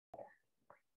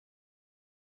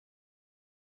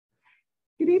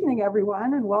evening,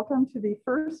 everyone, and welcome to the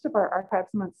first of our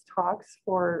Archives Month talks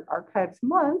for Archives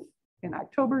Month in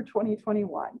October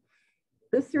 2021.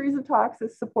 This series of talks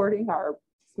is supporting our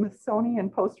Smithsonian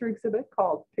poster exhibit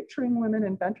called Picturing Women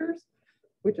Inventors,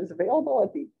 which is available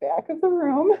at the back of the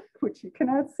room, which you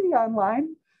cannot see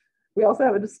online. We also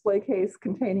have a display case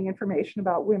containing information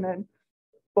about women,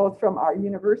 both from our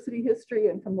university history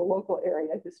and from the local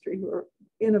area history, who are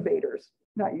innovators,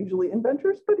 not usually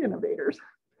inventors, but innovators.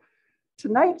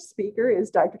 Tonight's speaker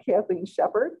is Dr. Kathleen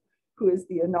Sheppard, who is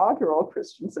the inaugural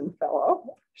Christensen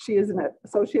Fellow. She is an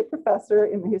associate professor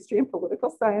in the History and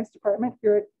Political Science Department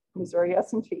here at Missouri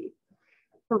S&T.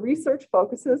 Her research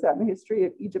focuses on the history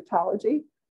of Egyptology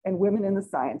and women in the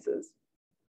sciences.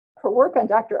 Her work on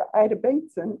Dr. Ida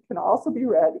Bengtson can also be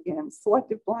read in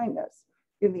Selective Blindness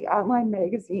in the online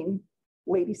magazine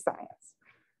Lady Science.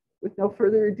 With no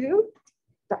further ado,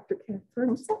 Dr.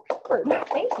 Kathleen Sheppard.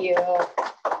 Thank you.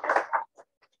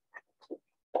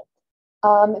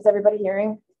 Is everybody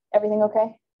hearing everything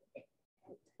okay?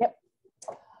 Yep.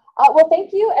 Well,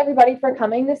 thank you everybody for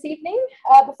coming this evening.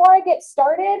 Before I get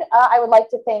started, I would like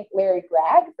to thank Larry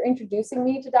Gregg for introducing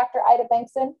me to Dr. Ida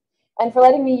Bengtson and for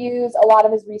letting me use a lot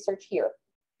of his research here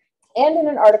and in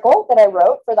an article that I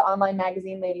wrote for the online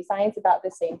magazine Lady Science about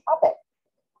this same topic,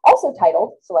 also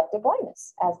titled Selective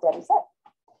Blindness, as Debbie said.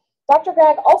 Dr.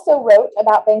 Gregg also wrote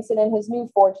about Bengtson in his new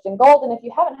Forged in Gold, and if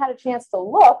you haven't had a chance to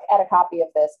look at a copy of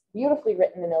this beautifully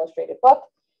written and illustrated book,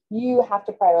 you have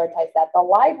to prioritize that. The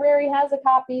library has a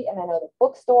copy, and I know the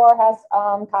bookstore has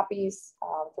copies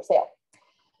for sale.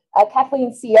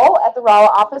 Kathleen Seal at the Rolla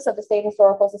office of the State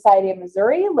Historical Society of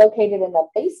Missouri, located in the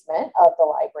basement of the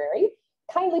library,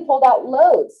 kindly pulled out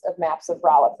loads of maps of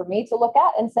Rolla for me to look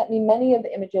at and sent me many of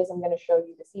the images I'm going to show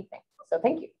you this evening. So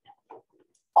thank you.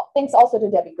 Thanks also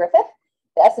to Debbie Griffith,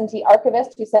 the S&T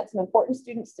archivist, who sent some important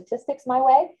student statistics my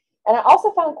way. And I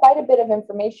also found quite a bit of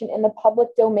information in the public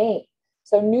domain.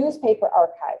 So newspaper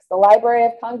archives, the Library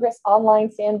of Congress online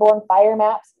Sanborn fire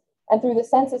maps, and through the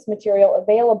census material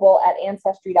available at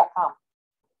ancestry.com.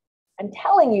 I'm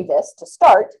telling you this to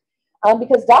start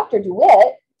because Dr.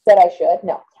 DeWitt said I should.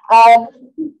 No.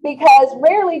 Because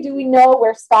rarely do we know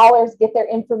where scholars get their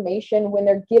information when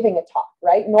they're giving a talk,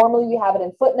 right? Normally we have it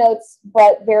in footnotes,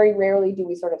 but very rarely do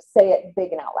we sort of say it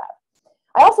big and out loud.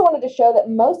 I also wanted to show that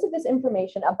most of this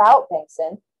information about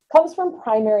Bengtson comes from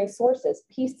primary sources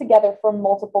pieced together from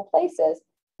multiple places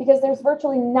because there's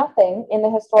virtually nothing in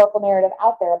the historical narrative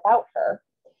out there about her,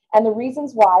 and the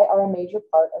reasons why are a major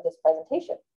part of this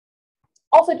presentation.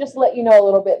 Also, just to let you know a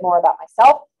little bit more about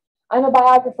myself, I'm a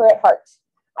biographer at heart.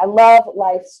 I love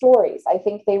life stories. I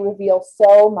think they reveal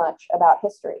so much about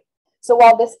history. So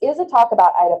while this is a talk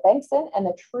about Ida Bengtson and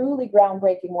the truly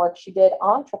groundbreaking work she did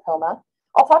on trachoma,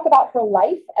 I'll talk about her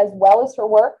life as well as her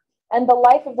work and the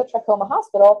life of the Trachoma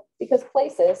Hospital because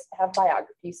places have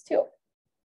biographies too.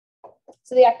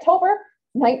 So the October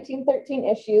 1913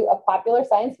 issue of Popular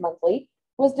Science Monthly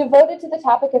was devoted to the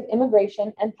topic of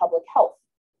immigration and public health.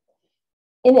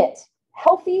 In it,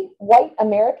 healthy white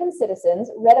American citizens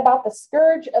read about the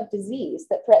scourge of disease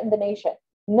that threatened the nation,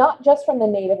 not just from the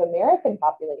Native American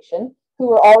population, who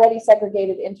were already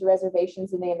segregated into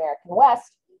reservations in the American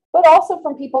West, but also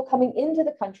from people coming into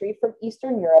the country from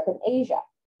Eastern Europe and Asia.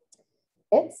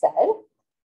 It said,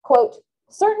 quote,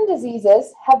 certain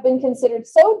diseases have been considered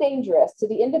so dangerous to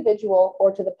the individual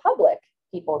or to the public,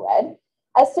 people read,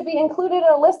 as to be included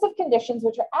in a list of conditions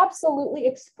which are absolutely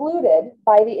excluded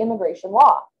by the immigration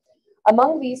law.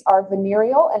 Among these are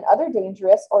venereal and other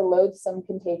dangerous or loathsome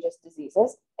contagious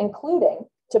diseases, including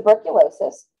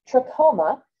tuberculosis,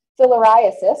 trachoma,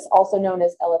 filariasis, also known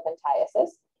as elephantiasis,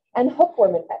 and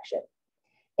hookworm infection.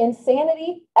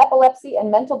 Insanity, epilepsy,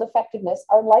 and mental defectiveness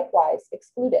are likewise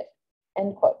excluded,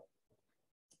 end quote.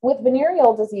 With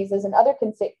venereal diseases and other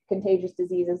contagious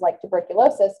diseases like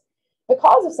tuberculosis, the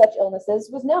cause of such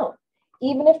illnesses was known,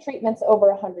 even if treatments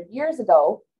over 100 years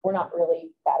ago were not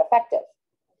really that effective.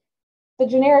 The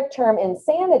generic term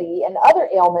insanity and other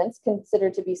ailments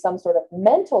considered to be some sort of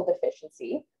mental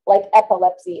deficiency, like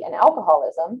epilepsy and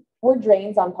alcoholism, were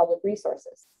drains on public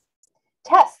resources.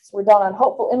 Tests were done on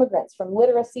hopeful immigrants from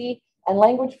literacy and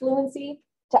language fluency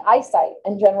to eyesight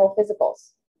and general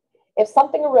physicals. If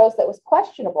something arose that was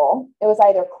questionable, it was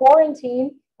either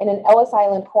quarantine in an Ellis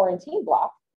Island quarantine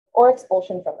block or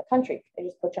expulsion from the country. They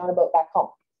just put you on a boat back home.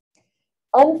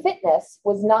 Unfitness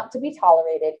was not to be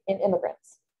tolerated in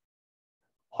immigrants.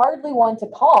 Hardly one to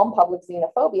calm public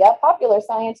xenophobia, Popular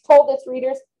Science told its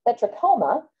readers that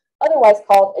trachoma, otherwise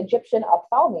called Egyptian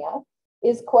ophthalmia,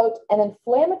 is, quote, an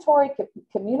inflammatory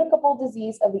communicable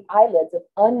disease of the eyelids of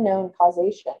unknown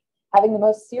causation, having the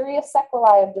most serious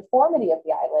sequelae of deformity of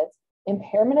the eyelids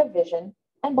impairment of vision,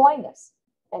 and blindness,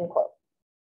 end quote.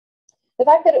 The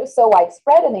fact that it was so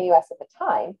widespread in the US at the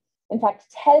time, in fact,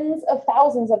 tens of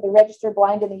thousands of the registered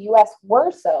blind in the US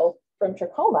were so from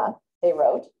trachoma, they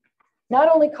wrote, not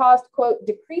only caused, quote,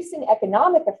 decreasing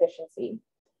economic efficiency,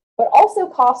 but also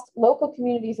cost local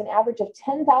communities an average of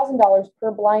 $10,000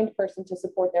 per blind person to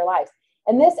support their lives.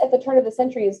 And this at the turn of the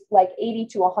century is like $80,000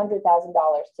 to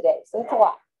 $100,000 today. So it's a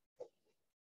lot.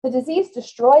 The disease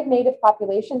destroyed native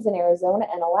populations in Arizona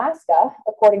and Alaska,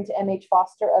 according to M.H.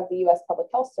 Foster of the U.S. Public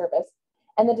Health Service.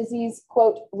 And the disease,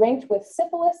 quote, ranked with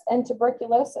syphilis and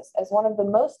tuberculosis as one of the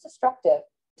most destructive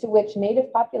to which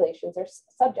native populations are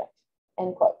subject,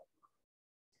 end quote.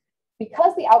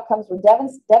 Because the outcomes were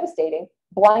devastating,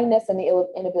 blindness and the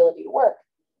inability to work,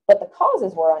 but the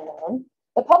causes were unknown,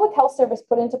 the Public Health Service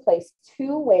put into place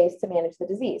two ways to manage the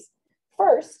disease.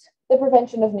 First, the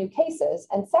prevention of new cases,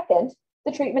 and second,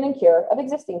 the treatment and cure of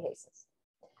existing cases.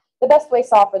 The best way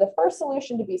saw for the first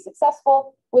solution to be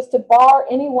successful was to bar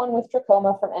anyone with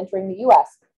trachoma from entering the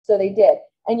US. So they did.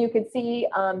 And you can see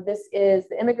this is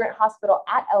the immigrant hospital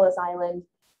at Ellis Island.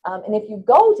 And if you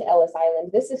go to Ellis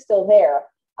Island, this is still there.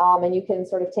 And you can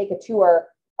sort of take a tour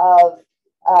of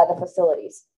the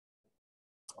facilities.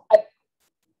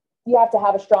 You have to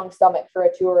have a strong stomach for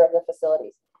a tour of the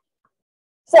facilities.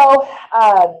 So,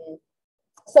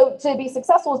 so to be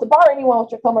successful was to bar anyone with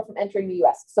trachoma from entering the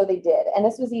US. So they did, and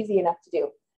this was easy enough to do.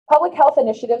 Public health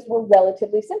initiatives were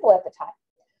relatively simple at the time.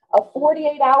 A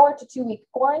 48-hour to 2-week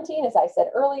quarantine, as I said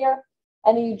earlier,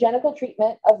 and the eugenical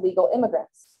treatment of legal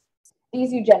immigrants.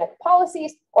 These eugenic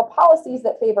policies, or policies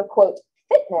that favor, quote,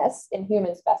 fitness in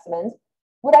human specimens,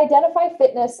 would identify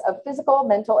fitness of physical,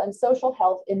 mental, and social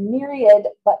health in myriad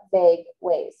but vague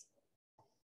ways.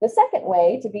 The second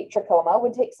way to beat trachoma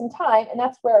would take some time, and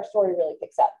that's where our story really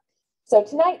picks up. So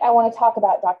tonight, I want to talk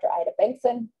about Dr. Ida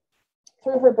Bengtson.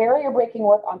 Through her barrier-breaking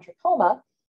work on trachoma,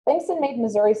 Bengtson made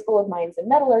Missouri School of Mines and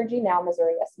Metallurgy, now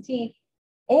Missouri S&T,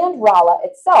 and Rolla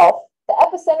itself, the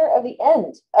epicenter of the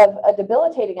end of a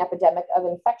debilitating epidemic of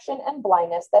infection and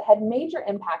blindness that had major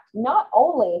impact not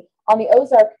only on the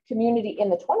Ozark community in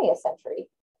the 20th century,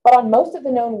 but on most of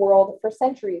the known world for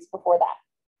centuries before that.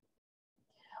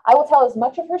 I will tell as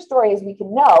much of her story as we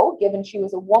can know, given she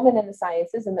was a woman in the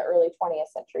sciences in the early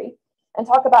 20th century, and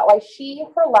talk about why she,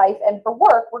 her life, and her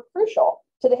work were crucial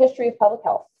to the history of public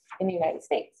health in the United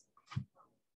States.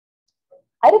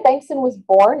 Ida Bengtson was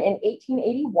born in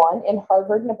 1881 in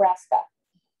Harvard, Nebraska.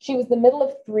 She was the middle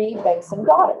of 3 Bengtson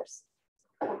daughters.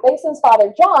 Bengtson's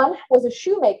father, John, was a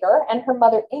shoemaker, and her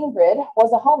mother, Ingrid,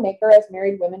 was a homemaker, as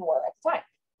married women were at the time.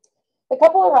 The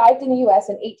couple arrived in the US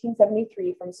in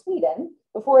 1873 from Sweden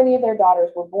before any of their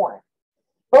daughters were born.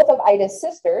 Both of Ida's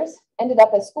sisters ended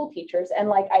up as school teachers, and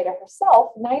like Ida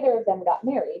herself, neither of them got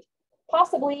married,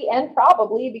 possibly and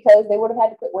probably because they would have had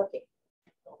to quit working.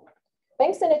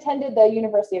 Bengtson attended the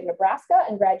University of Nebraska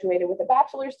and graduated with a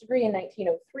bachelor's degree in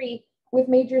 1903 with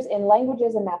majors in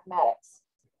languages and mathematics.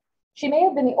 She may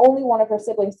have been the only one of her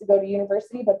siblings to go to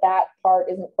university, but that part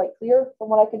isn't quite clear from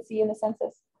what I could see in the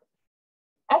census.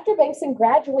 After Bengtson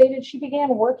graduated, she began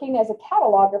working as a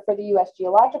cataloger for the U.S.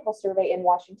 Geological Survey in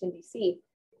Washington, D.C.,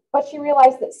 but she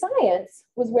realized that science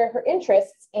was where her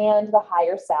interests and the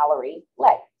higher salary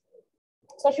lay.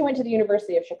 So she went to the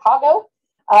University of Chicago,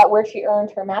 where she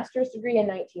earned her master's degree in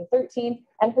 1913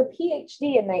 and her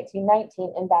PhD in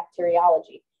 1919 in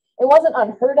bacteriology. It wasn't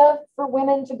unheard of for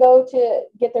women to go to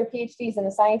get their PhDs in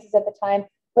the sciences at the time,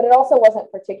 but it also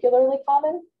wasn't particularly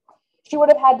common. She would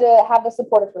have had to have the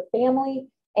support of her family,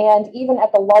 and even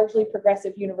at the largely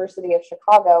progressive University of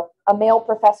Chicago, a male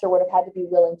professor would have had to be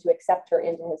willing to accept her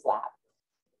into his lab.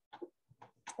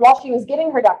 While she was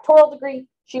getting her doctoral degree,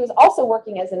 she was also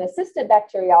working as an assistant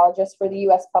bacteriologist for the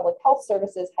U.S. Public Health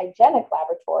Service's Hygienic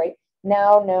Laboratory,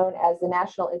 now known as the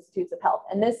National Institutes of Health.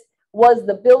 And this was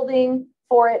the building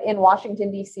for it in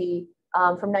Washington, D.C.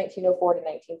 From 1904 to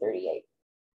 1938.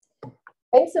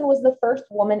 Bengtson was the first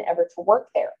woman ever to work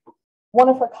there. One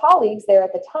of her colleagues there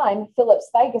at the time, Philip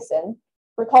Stuyvesant,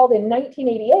 recalled in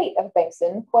 1988 of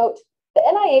Bengtson, quote, "The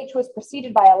NIH was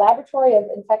preceded by a laboratory of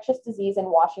infectious disease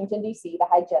in Washington, D.C., the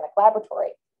Hygienic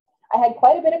Laboratory. I had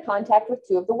quite a bit of contact with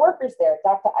 2 of the workers there,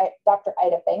 Dr.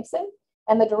 Ida Bengtson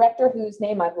and the director whose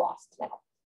name I've lost now.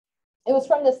 It was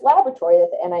from this laboratory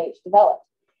that the NIH developed.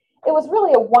 It was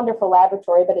really a wonderful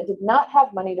laboratory, but it did not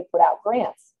have money to put out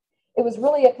grants. It was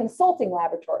really a consulting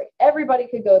laboratory. Everybody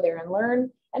could go there and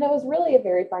learn, and it was really a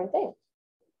very fine thing.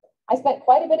 I spent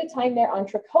quite a bit of time there on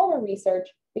trachoma research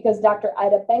because Dr.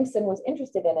 Ida Bengtson was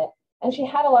interested in it, and she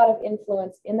had a lot of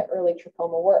influence in the early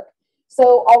trachoma work.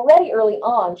 So already early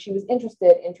on, she was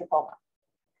interested in trachoma.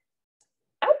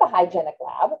 At the hygienic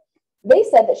lab, They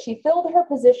said that she filled her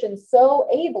position so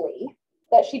ably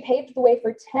that she paved the way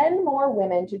for 10 more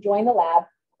women to join the lab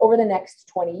over the next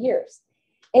 20 years.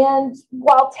 And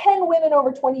while 10 women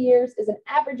over 20 years is an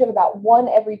average of about 1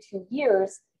 every 2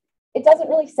 years, it doesn't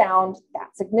really sound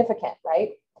that significant,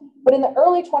 right? But in the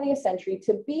early 20th century,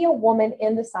 to be a woman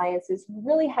in the sciences, you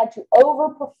really had to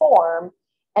overperform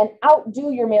and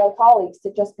outdo your male colleagues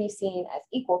to just be seen as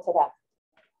equal to them.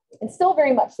 And still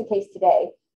very much the case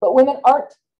today, but women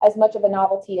aren't as much of a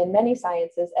novelty in many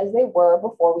sciences as they were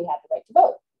before we had the right to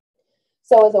vote.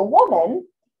 So as a woman,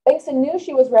 Bengtson knew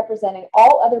she was representing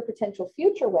all other potential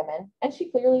future women, and she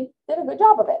clearly did a good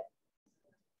job of it.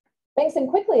 Bengtson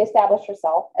quickly established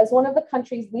herself as one of the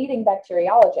country's leading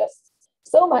bacteriologists,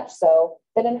 so much so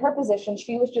that in her position,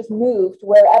 she was just moved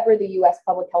wherever the US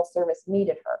Public Health Service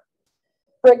needed her.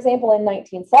 For example, in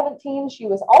 1917, she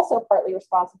was also partly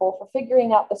responsible for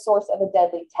figuring out the source of a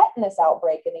deadly tetanus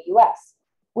outbreak in the US,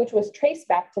 which was traced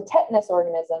back to tetanus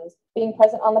organisms being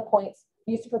present on the points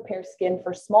used to prepare skin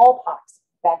for smallpox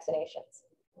vaccinations.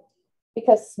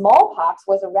 Because smallpox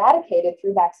was eradicated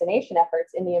through vaccination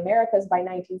efforts in the Americas by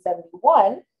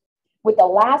 1971, with the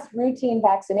last routine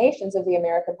vaccinations of the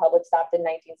American public stopped in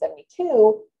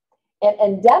 1972, and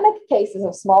endemic cases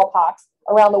of smallpox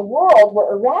around the world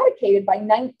were eradicated by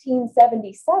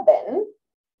 1977,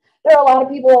 there are a lot of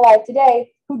people alive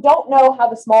today who don't know how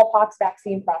the smallpox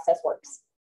vaccine process works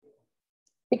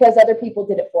because other people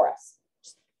did it for us.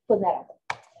 Just putting that out there.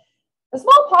 The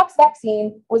smallpox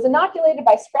vaccine was inoculated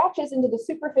by scratches into the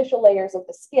superficial layers of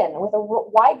the skin with a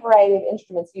wide variety of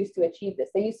instruments used to achieve this.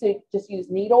 They used to just use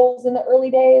needles in the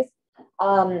early days,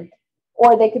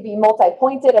 or they could be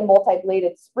multi-pointed and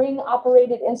multi-bladed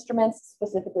spring-operated instruments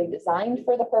specifically designed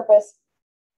for the purpose.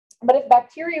 But if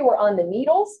bacteria were on the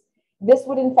needles, this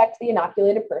would infect the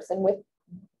inoculated person with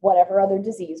whatever other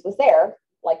disease was there,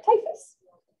 like typhus.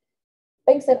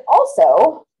 Bengtson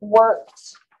also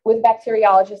worked with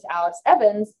bacteriologist Alice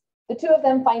Evans, the two of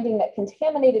them finding that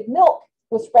contaminated milk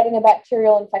was spreading a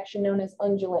bacterial infection known as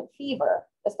undulant fever,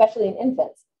 especially in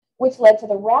infants, which led to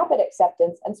the rapid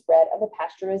acceptance and spread of the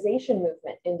pasteurization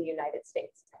movement in the United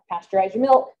States. Pasteurize your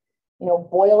milk,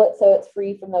 boil it so it's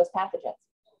free from those pathogens.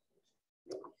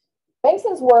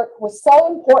 Bengtson's work was so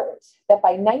important that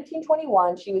by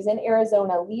 1921, she was in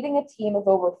Arizona leading a team of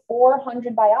over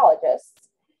 400 biologists,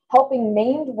 helping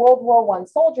maimed World War I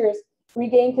soldiers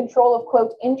regain control of,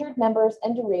 quote, injured members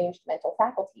and deranged mental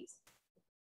faculties.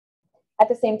 At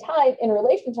the same time, in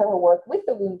relation to her work with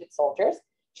the wounded soldiers,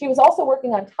 she was also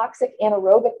working on toxic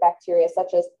anaerobic bacteria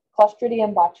such as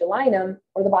Clostridium botulinum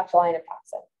or the botulinum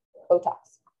toxin,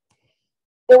 Botox.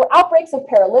 There were outbreaks of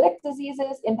paralytic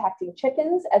diseases impacting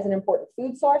chickens as an important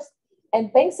food source,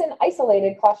 and Bengtson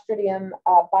isolated Clostridium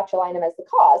botulinum as the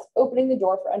cause, opening the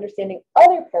door for understanding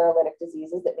other paralytic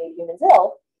diseases that made humans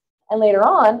ill. And later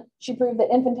on, she proved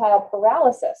that infantile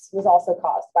paralysis was also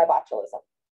caused by botulism,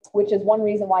 which is one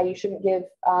reason why you shouldn't give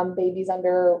babies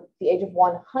under the age of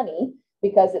 1 honey,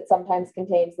 because it sometimes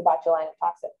contains the botulinum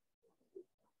toxin.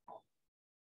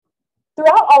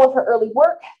 Throughout all of her early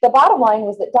work, the bottom line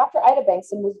was that Dr. Ida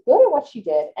Bengtson was good at what she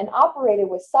did and operated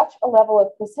with such a level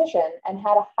of precision and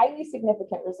had a highly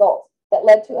significant result that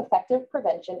led to effective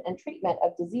prevention and treatment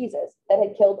of diseases that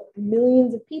had killed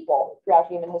millions of people throughout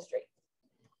human history.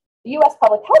 The US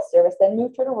Public Health Service then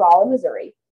moved her to Rolla,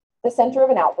 Missouri, the center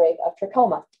of an outbreak of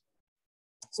trachoma.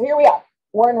 So here we are,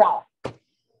 we're in Rolla. But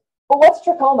what's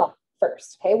trachoma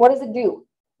first? Okay, what does it do?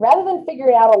 Rather than figure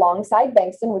it out alongside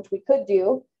Bengtson, which we could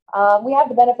do, we have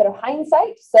the benefit of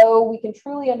hindsight, so we can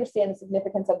truly understand the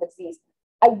significance of the disease.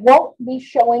 I won't be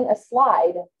showing a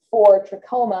slide for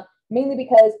trachoma, mainly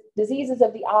because diseases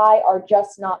of the eye are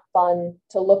just not fun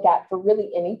to look at for really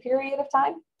any period of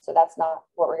time, so that's not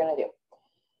what we're going to do.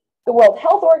 The World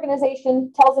Health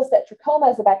Organization tells us that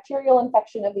trachoma is a bacterial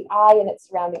infection of the eye and its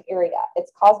surrounding area.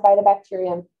 It's caused by the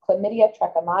bacterium Chlamydia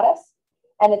trachomatis,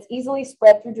 and it's easily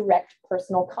spread through direct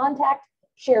personal contact,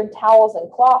 shared towels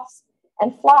and cloths,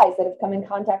 and flies that have come in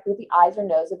contact with the eyes or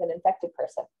nose of an infected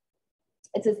person.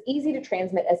 It's as easy to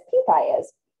transmit as pink eye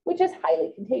is, which is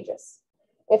highly contagious.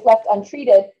 If left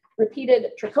untreated,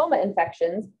 repeated trachoma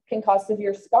infections can cause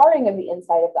severe scarring of the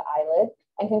inside of the eyelid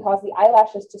and can cause the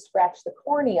eyelashes to scratch the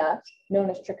cornea,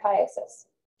 known as trichiasis.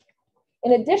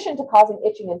 In addition to causing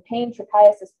itching and pain,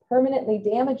 trichiasis permanently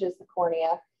damages the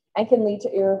cornea and can lead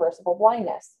to irreversible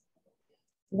blindness.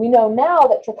 We know now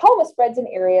that trachoma spreads in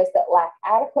areas that lack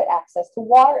adequate access to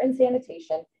water and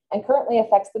sanitation and currently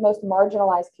affects the most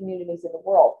marginalized communities in the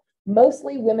world,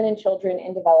 mostly women and children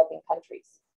in developing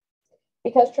countries.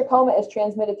 Because trachoma is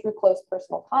transmitted through close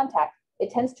personal contact,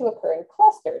 it tends to occur in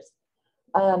clusters.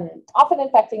 often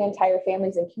infecting entire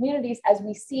families and communities, as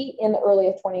we see in the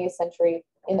early 20th century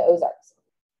in the Ozarks.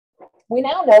 We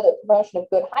now know that promotion of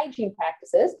good hygiene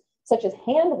practices, such as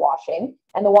hand washing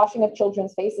and the washing of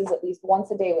children's faces at least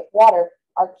once a day with water,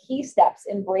 are key steps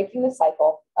in breaking the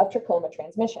cycle of trachoma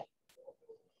transmission.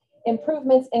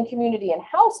 Improvements in community and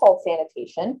household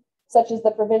sanitation, such as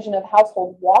the provision of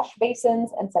household wash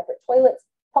basins and separate toilets,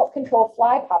 help control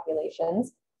fly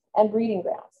populations and breeding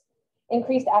grounds.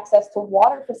 Increased access to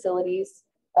water facilities,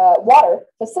 water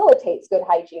facilitates good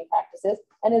hygiene practices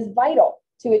and is vital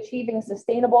to achieving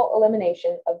sustainable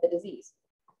elimination of the disease.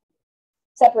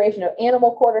 Separation of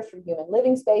animal quarters from human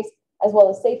living space, as well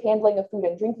as safe handling of food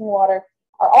and drinking water,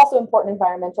 are also important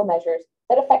environmental measures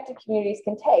that affected communities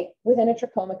can take within a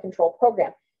trachoma control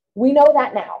program. We know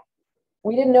that now.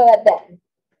 We didn't know that then.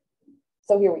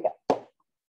 So here we go.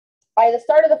 By the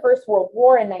start of the First World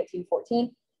War in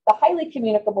 1914, the highly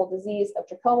communicable disease of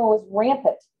trachoma was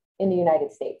rampant in the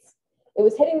United States. It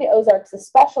was hitting the Ozarks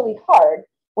especially hard,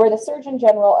 where the Surgeon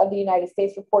General of the United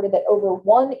States reported that over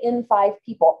 1 in 5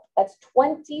 people, that's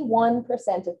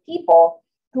 21% of people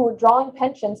who were drawing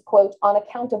pensions, quote, on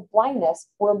account of blindness,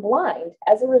 were blind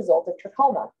as a result of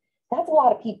trachoma. That's a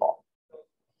lot of people.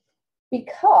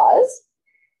 Because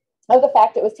of the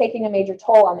fact it was taking a major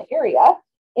toll on the area,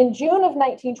 in June of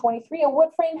 1923, a wood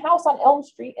frame house on Elm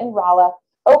Street in Rolla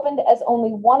opened as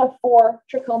only one of 4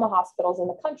 trachoma hospitals in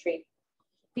the country.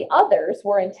 The others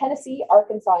were in Tennessee,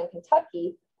 Arkansas, and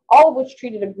Kentucky, all of which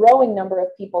treated a growing number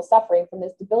of people suffering from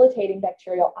this debilitating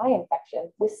bacterial eye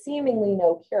infection with seemingly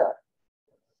no cure.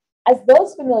 As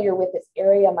those familiar with this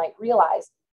area might realize,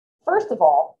 first of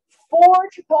all, 4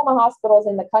 trachoma hospitals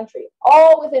in the country,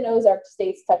 all within Ozark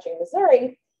states touching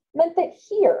Missouri, meant that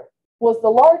here was the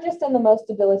largest and the most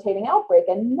debilitating outbreak,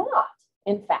 and not,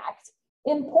 in fact,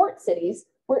 in port cities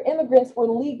where immigrants were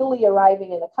legally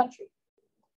arriving in the country.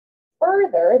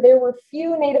 Further, there were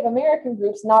few Native American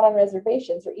groups not on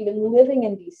reservations or even living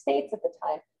in these states at the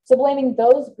time, so blaming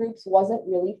those groups wasn't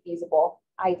really feasible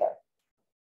either.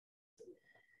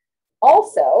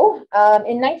 Also,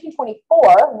 in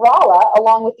 1924, Rolla,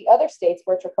 along with the other states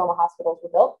where trachoma hospitals were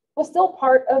built, was still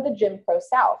part of the Jim Crow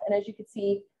South. And as you can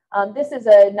see, this is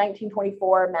a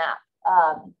 1924 map,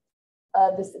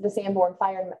 the Sanborn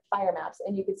fire maps.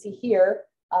 And you can see here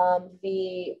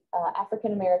the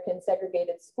African-American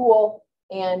segregated school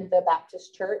and the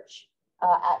Baptist church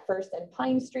at First and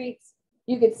Pine Streets.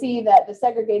 You could see that the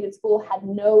segregated school had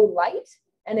no light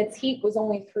and its heat was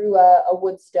only through a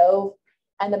wood stove.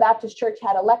 And the Baptist church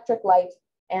had electric light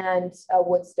and a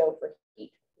wood stove for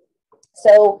heat.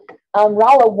 So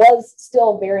Rolla was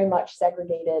still very much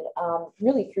segregated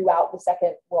really throughout the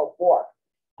Second World War.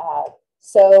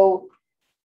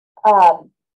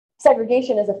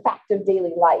 Segregation is a fact of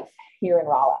daily life here in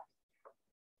Rolla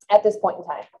at this point in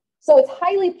time. So it's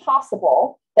highly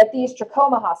possible that these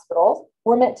trachoma hospitals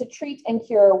were meant to treat and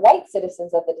cure white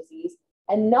citizens of the disease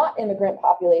and not immigrant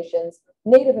populations,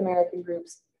 Native American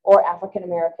groups, or African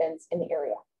Americans in the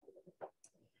area.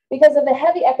 Because of the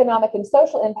heavy economic and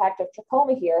social impact of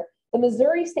trachoma here, the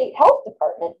Missouri State Health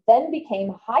Department then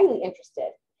became highly interested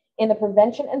in the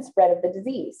prevention and spread of the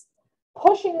disease,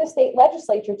 pushing the state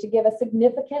legislature to give a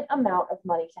significant amount of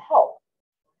money to help.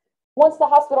 Once the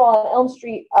hospital on Elm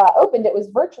Street opened, it was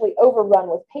virtually overrun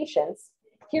with patients.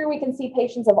 Here we can see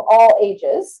patients of all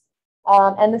ages,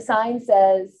 and the sign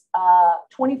says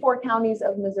 24 counties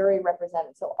of Missouri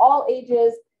represented. So all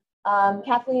ages.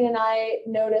 Kathleen and I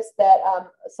noticed that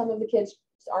some of the kids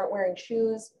aren't wearing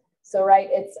shoes. So, right,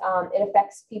 it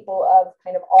affects people of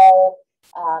kind of all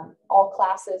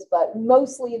classes, but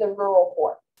mostly the rural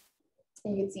poor.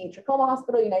 You can see Trachoma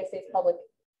Hospital, United States Public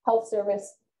Health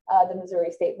Service, the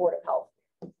Missouri State Board of Health.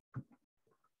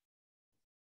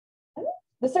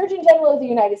 The Surgeon General of the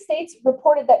United States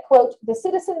reported that, quote, the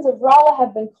citizens of Rolla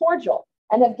have been cordial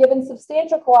and have given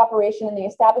substantial cooperation in the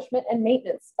establishment and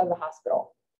maintenance of the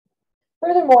hospital.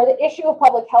 Furthermore, the issue of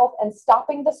public health and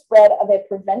stopping the spread of a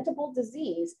preventable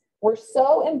disease were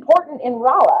so important in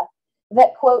Rolla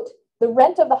that, quote, the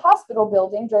rent of the hospital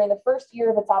building during the first year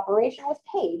of its operation was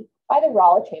paid by the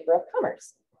Rolla Chamber of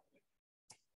Commerce.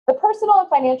 The personal and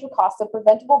financial costs of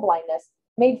preventable blindness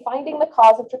made finding the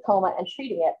cause of trachoma and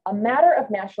treating it a matter of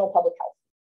national public health.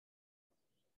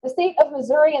 The state of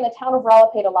Missouri and the town of Rolla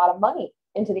paid a lot of money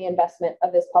into the investment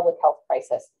of this public health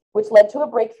crisis, which led to a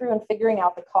breakthrough in figuring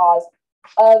out the cause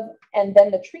of, and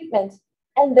then the treatment,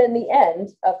 and then the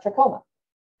end of trachoma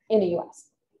in the US.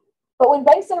 But when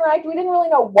Bengtson arrived, we didn't really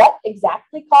know what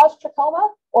exactly caused trachoma,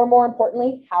 or more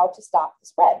importantly, how to stop the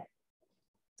spread.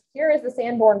 Here is the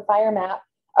Sanborn fire map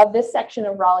of this section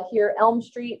of Rolla here, Elm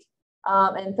Street,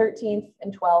 and 13th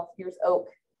and 12th, here's Oak.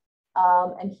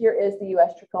 And here is the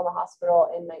U.S. Trachoma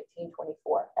Hospital in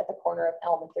 1924 at the corner of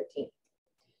Elm and 13th.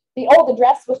 The old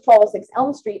address was 1206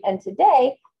 Elm Street, and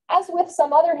today, as with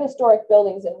some other historic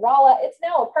buildings in Rolla, it's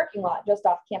now a parking lot just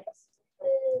off campus.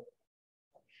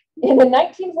 In a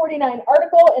 1949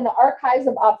 article in the Archives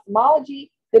of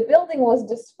Ophthalmology, the building was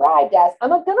described as, I'm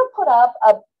going to put up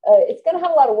it's going to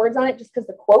have a lot of words on it just because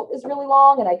the quote is really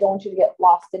long and I don't want you to get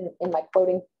lost in my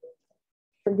quoting.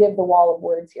 Forgive the wall of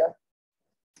words here.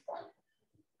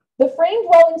 The frame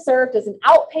dwelling served as an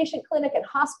outpatient clinic and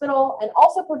hospital and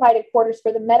also provided quarters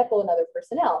for the medical and other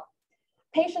personnel.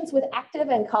 Patients with active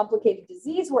and complicated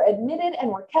disease were admitted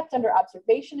and were kept under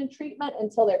observation and treatment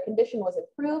until their condition was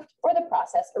improved or the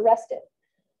process arrested.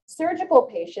 Surgical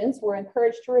patients were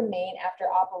encouraged to remain after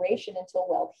operation until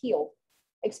well healed.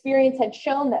 Experience had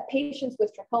shown that patients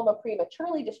with trachoma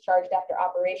prematurely discharged after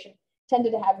operation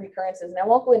tended to have recurrences. And I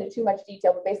won't go into too much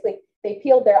detail, but basically they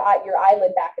peeled your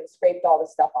eyelid back and scraped all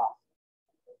this stuff off.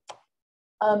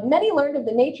 Many learned of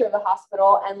the nature of the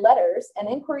hospital and letters, and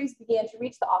inquiries began to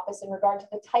reach the office in regard to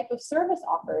the type of service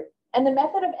offered and the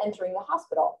method of entering the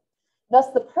hospital. Thus,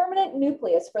 the permanent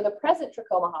nucleus for the present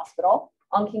Trachoma Hospital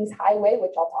on Kings Highway,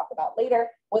 which I'll talk about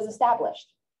later, was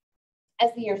established.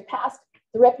 As the years passed,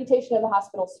 the reputation of the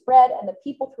hospital spread, and the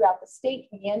people throughout the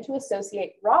state began to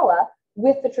associate Rolla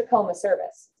with the trachoma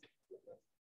service.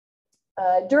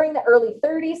 During the early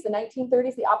 30s, the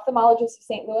 1930s, the ophthalmologists of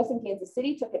St. Louis and Kansas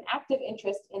City took an active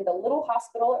interest in the little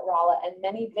hospital at Rolla, and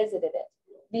many visited it.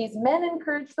 These men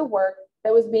encouraged the work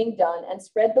that was being done and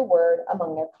spread the word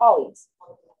among their colleagues.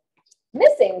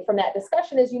 Missing from that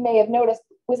discussion, as you may have noticed,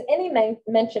 was any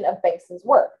mention of Bengtson's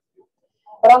work.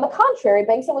 But on the contrary,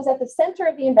 Bengtson was at the center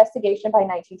of the investigation by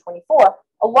 1924,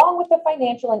 along with the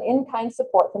financial and in-kind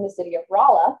support from the city of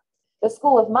Rolla. The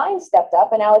School of Mines stepped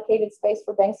up and allocated space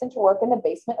for Bengtson to work in the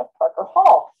basement of Parker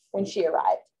Hall when she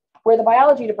arrived, where the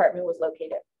biology department was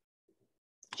located.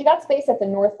 She got space at the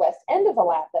northwest end of the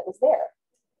lab that was there.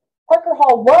 Parker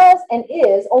Hall was and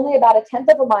is only about a 1/10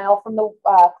 of a mile from the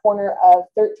corner of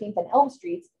 13th and Elm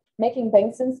Streets, making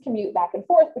Bengtson's commute back and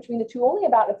forth between the two only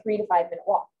about a 3 to 5 minute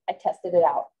walk. I tested it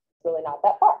out. It's really not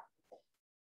that far.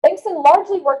 Bengtson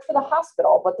largely worked for the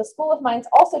hospital, but the School of Mines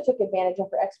also took advantage of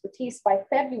her expertise by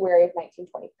February of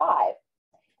 1925,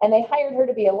 and they hired her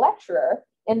to be a lecturer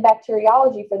in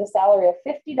bacteriology for the salary of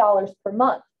 $50 per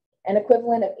month, an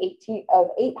equivalent of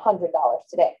 $800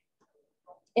 today.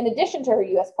 In addition to her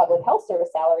U.S. Public Health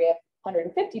Service salary of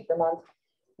 $150 per month,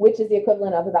 which is the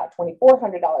equivalent of about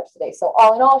 $2,400 today. So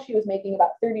all in all, she was making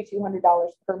about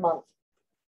 $3,200 per month.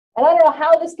 And I don't know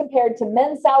how this compared to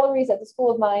men's salaries at the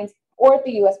School of Mines or at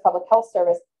the U.S. Public Health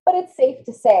Service, but it's safe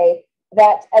to say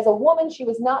that as a woman, she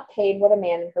was not paid what a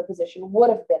man in her position would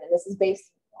have been. And this is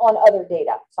based on other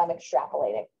data, so I'm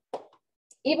extrapolating.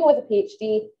 Even with a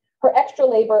PhD, her extra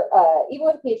labor,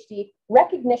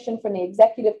 recognition from the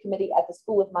executive committee at the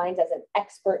School of Mines as an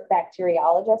expert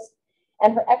bacteriologist,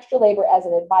 and her extra labor as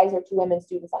an advisor to women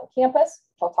students on campus,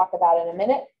 which I'll talk about in a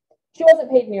minute, she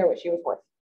wasn't paid near what she was worth.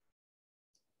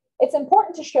 It's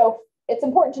important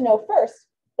to know first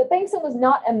that Bengtson was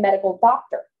not a medical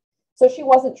doctor, so she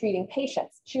wasn't treating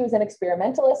patients. She was an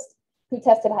experimentalist who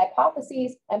tested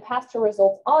hypotheses and passed her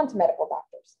results on to medical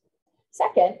doctors.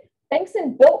 Second,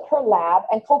 Bengtson built her lab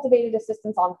and cultivated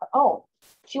assistants on her own.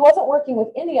 She wasn't working with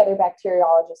any other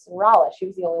bacteriologists in Rolla. She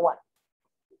was the only one.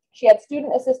 She had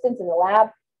student assistants in the lab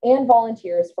and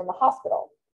volunteers from the hospital.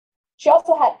 She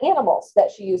also had animals that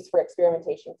she used for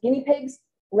experimentation: guinea pigs,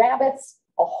 rabbits,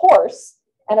 a horse,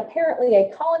 and apparently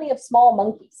a colony of small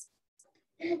monkeys.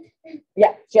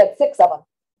 Yeah, she had 6 of them.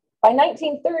 By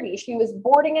 1930, she was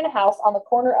boarding in a house on the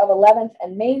corner of 11th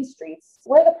and Main Streets,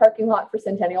 where the parking lot for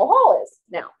Centennial Hall is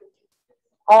now.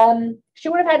 She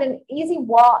would have had an easy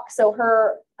walk. So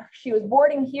she was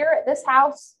boarding here at this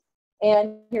house,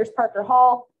 and here's Parker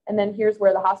Hall, and then here's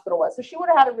where the hospital was. So she would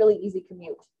have had a really easy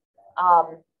commute.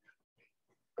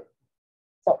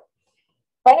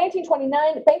 By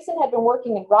 1929, Bengtson had been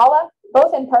working in Rolla,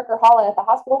 both in Parker Hall and at the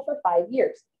hospital, for 5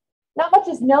 years. Not much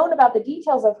is known about the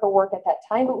details of her work at that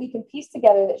time, but we can piece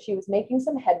together that she was making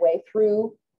some headway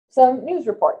through some news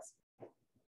reports.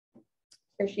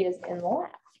 Here she is in the lab.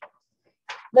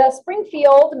 The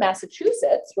Springfield,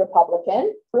 Massachusetts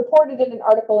Republican reported in an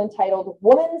article entitled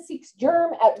 "Woman Seeks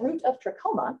Germ at Root of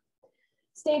Trachoma,"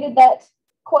 stated that,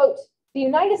 quote, "The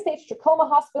United States Trachoma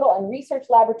Hospital and Research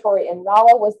Laboratory in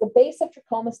Rolla was the base of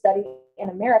trachoma study in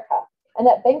America, and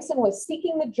that Bengtson was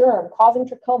seeking the germ causing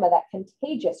trachoma, that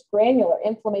contagious granular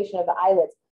inflammation of the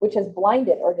eyelids, which has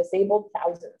blinded or disabled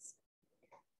thousands."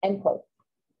 End quote.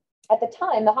 At the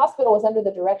time, the hospital was under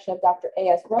the direction of Dr.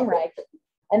 A.S. Rumreich,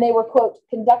 and they were, quote,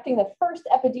 conducting the first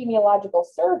epidemiological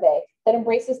survey that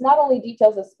embraces not only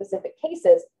details of specific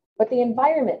cases, but the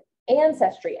environment,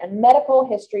 ancestry, and medical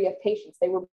history of patients. They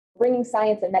were bringing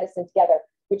science and medicine together,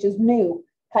 which is new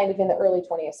kind of in the early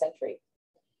 20th century.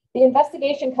 The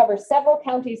investigation covers several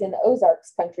counties in the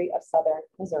Ozarks country of southern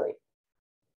Missouri.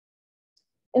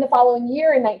 In the following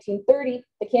year, in 1930,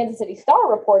 the Kansas City Star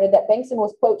reported that Bengtson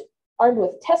was, quote, armed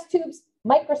with test tubes,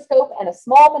 microscope, and a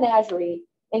small menagerie,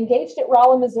 engaged at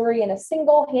Rolla, Missouri in a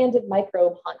single-handed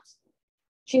microbe hunt.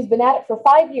 She's been at it for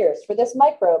 5 years, for this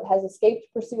microbe has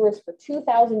escaped pursuers for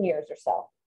 2,000 years or so.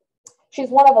 She's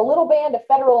one of a little band of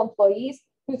federal employees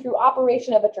who, through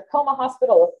operation of a Trachoma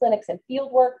hospital of clinics and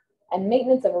fieldwork and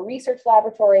maintenance of a research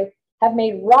laboratory, have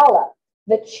made Rolla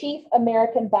the chief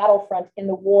American battlefront in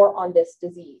the war on this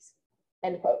disease,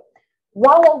 end quote.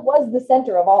 Rolla was the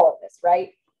center of all of this,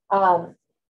 right?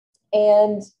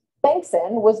 And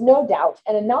Bengtson was no doubt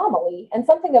an anomaly and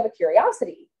something of a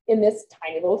curiosity in this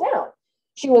tiny little town.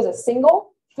 She was a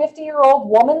single 50-year-old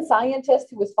woman scientist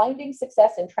who was finding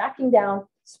success in tracking down,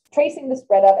 tracing the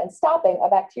spread of, and stopping a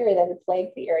bacteria that had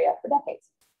plagued the area for decades.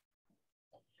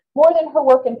 More than her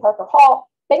work in Parker Hall,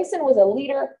 Bengtson was a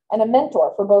leader and a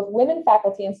mentor for both women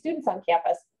faculty and students on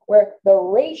campus, where the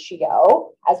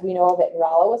ratio, as we know of it in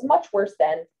Rolla, was much worse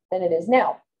then than it is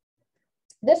now.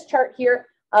 This chart here,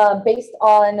 based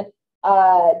on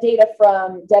data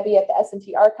from Debbie at the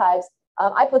S&T Archives,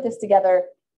 I put this together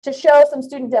to show some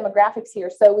student demographics here.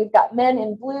 So we've got men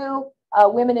in blue,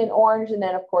 women in orange, and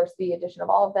then of course the addition of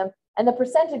all of them, and the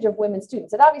percentage of women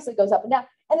students. It obviously goes up and down,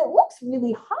 and it looks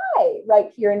really high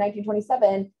right here in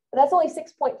 1927, but that's only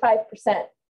 6.5%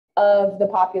 of the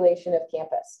population of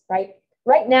campus, right?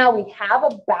 Right now we have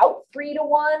about 3 to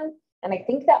 1, and I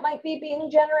think that might be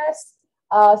being generous.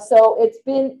 So it's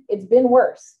been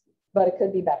worse, but it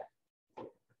could be better.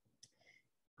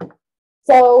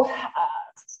 So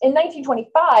in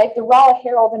 1925, the Rolla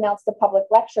Herald announced a public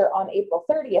lecture on April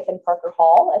 30th in Parker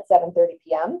Hall at 7:30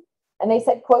 p.m. And they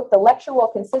said, quote, the lecture will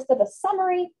consist of a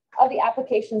summary of the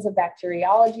applications of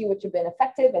bacteriology which have been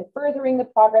effective in furthering the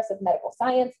progress of medical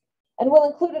science, and will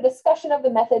include a discussion of the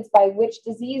methods by which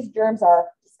disease germs are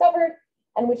discovered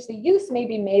and which the use may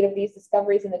be made of these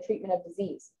discoveries in the treatment of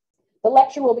disease. The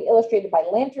lecture will be illustrated by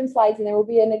lantern slides, and there will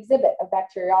be an exhibit of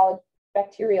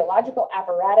bacteriological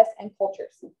apparatus and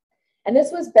cultures. And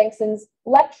this was Bengtson's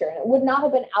lecture, and it would not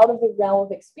have been out of the realm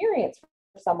of experience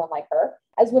for someone like her,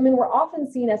 as women were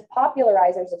often seen as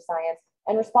popularizers of science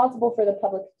and responsible for the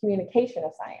public communication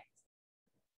of science.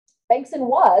 Bengtson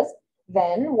was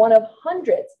then one of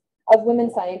hundreds of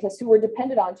women scientists who were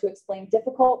depended on to explain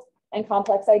difficult and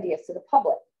complex ideas to the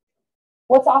public.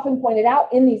 What's often pointed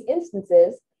out in these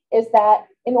instances is that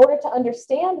in order to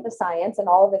understand the science and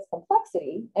all of its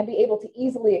complexity and be able to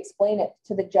easily explain it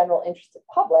to the general interested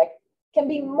public can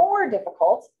be more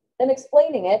difficult than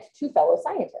explaining it to fellow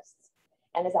scientists.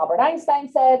 And as Albert Einstein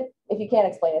said, if you can't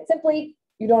explain it simply,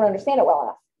 you don't understand it well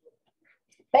enough.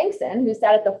 Bengtson, who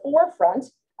sat at the forefront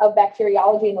of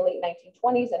bacteriology in the late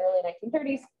 1920s and early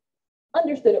 1930s,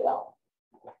 understood it well.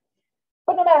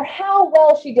 But no matter how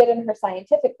well she did in her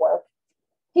scientific work,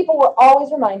 people were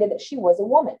always reminded that she was a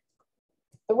woman.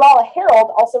 The Rolla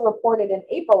Herald also reported in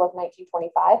April of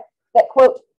 1925 that,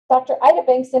 quote, Dr. Ida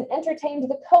Bengtson entertained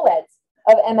the co-eds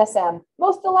of MSM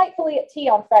most delightfully at tea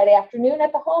on Friday afternoon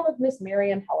at the home of Miss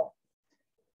Miriam Heller.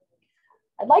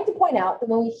 I'd like to point out that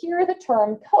when we hear the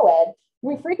term co-ed,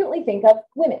 we frequently think of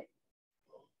women.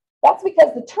 That's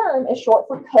because the term is short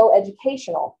for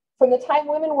co-educational. From the time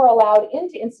women were allowed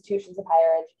into institutions of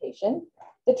higher education,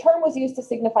 the term was used to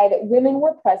signify that women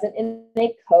were present in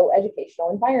a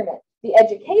co-educational environment. The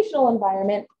educational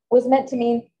environment was meant to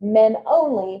mean men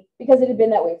only because it had been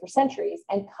that way for centuries.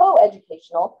 And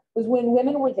co-educational was when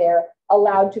women were there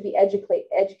allowed to be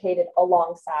educated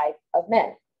alongside of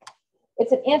men.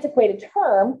 It's an antiquated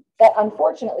term that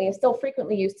unfortunately is still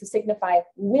frequently used to signify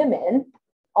women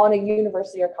on a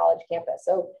university or college campus.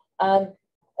 So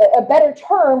a better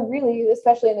term really,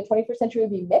 especially in the 21st century,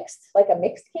 would be mixed, like a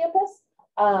mixed campus.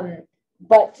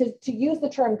 But to use the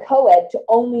term co-ed to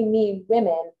only mean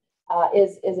women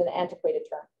is an antiquated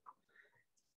term.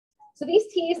 So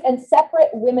these teas and separate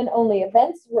women-only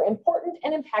events were important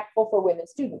and impactful for women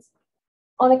students.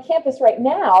 On a campus right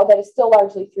now that is still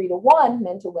largely 3 to 1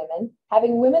 men to women,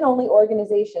 having women-only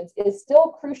organizations is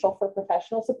still crucial for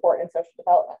professional support and social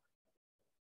development.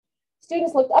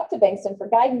 Students looked up to Bengtson for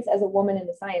guidance as a woman in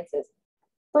the sciences.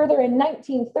 Further, in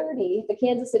 1930, the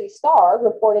Kansas City Star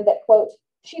reported that, quote,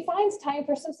 she finds time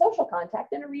for some social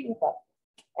contact in a reading club.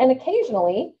 And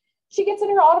occasionally, She gets in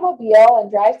her automobile and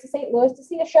drives to St. Louis to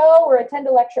see a show or attend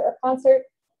a lecture or concert,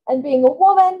 and being a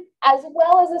woman as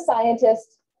well as a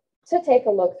scientist, to take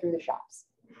a look through the shops.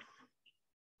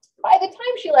 By the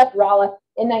time she left Rolla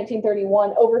in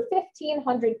 1931, over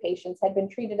 1,500 patients had been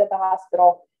treated at the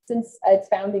hospital since its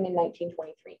founding in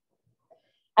 1923.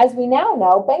 As we now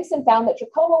know, Bengtson found that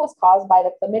trachoma was caused by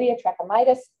the chlamydia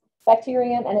trachomitis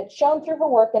bacterium, and it's shown through her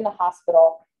work in the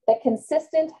hospital that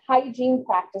consistent hygiene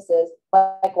practices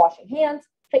like washing hands,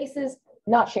 faces,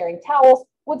 not sharing towels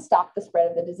would stop the spread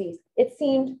of the disease. It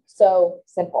seemed so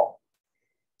simple.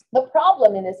 The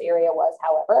problem in this area was,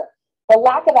 however, the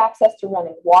lack of access to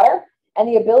running water and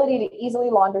the ability to easily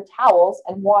launder towels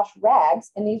and wash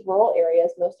rags in these rural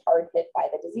areas most hard hit by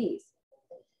the disease.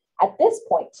 At this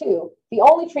point, too, the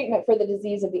only treatment for the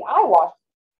disease was eye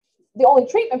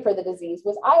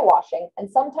washing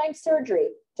and sometimes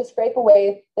surgery to scrape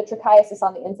away the trichiasis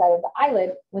on the inside of the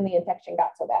eyelid when the infection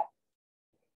got so bad.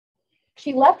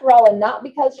 She left Rolla not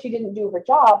because she didn't do her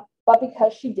job, but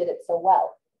because she did it so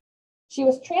well. She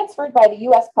was transferred by the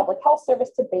U.S. Public Health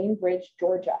Service to Bainbridge,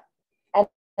 Georgia, and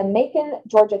the Macon,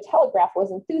 Georgia Telegraph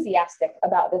was enthusiastic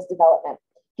about this development,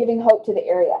 giving hope to the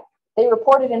area. They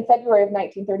reported in February of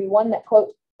 1931 that,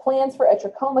 quote, plans for a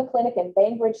trachoma clinic in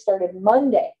Bainbridge started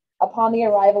Monday upon the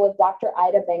arrival of Dr.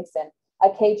 Ida Bengtson, a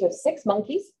cage of 6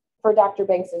 monkeys for Dr.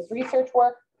 Bengtson's research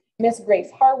work, Miss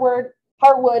Grace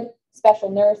Harwood, special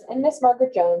nurse, and Miss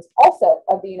Margaret Jones, also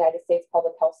of the United States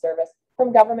Public Health Service,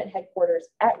 from government headquarters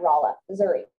at Rolla,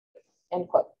 Missouri, end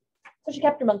quote. So she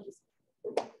kept her monkeys.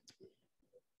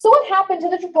 So what happened to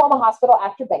the Trachoma Hospital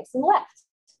after Bengtson left?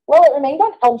 Well, it remained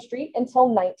on Elm Street until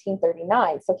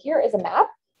 1939. So here is a map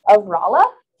of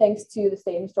Rolla, thanks to the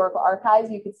State Historical Archives.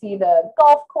 You can see the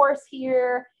golf course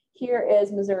here. Here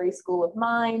is Missouri School of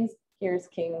Mines. Here's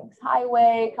Kings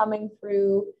Highway coming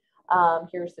through.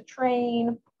 Here's the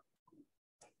train.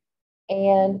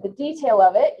 And the detail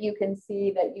of it, you can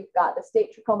see that you've got the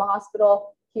State Trachoma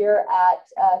Hospital here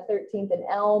at 13th and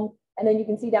Elm. And then you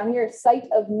can see down here, site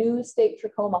of new State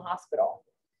Trachoma Hospital.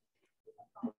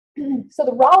 So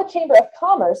the Rolla Chamber of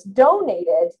Commerce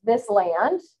donated this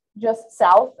land just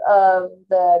south of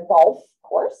the golf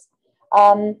course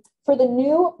for the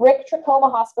new brick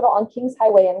Trachoma Hospital on Kings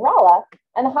Highway in Rolla.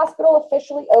 And the hospital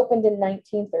officially opened in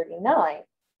 1939.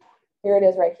 Here it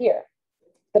is right here.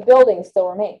 The building still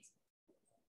remains.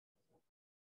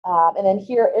 And then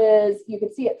here is, you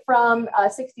can see it from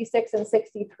 66 and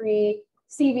 63.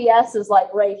 CVS is like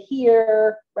right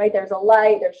here, right? There's a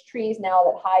light, there's trees now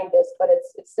that hide this, but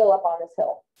it's still up on this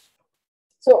hill.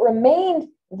 So it remained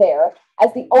there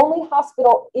as the only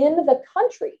hospital in the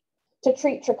country to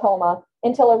treat trachoma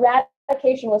until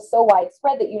eradication was so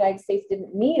widespread that the United States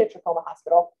didn't need a trachoma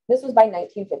hospital. This was by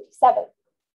 1957.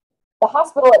 The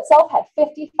hospital itself had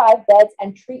 55 beds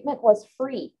and treatment was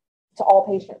free to all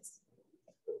patients.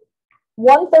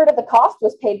 1/3 of the cost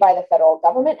was paid by the federal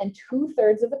government and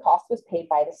 2/3 of the cost was paid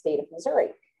by the state of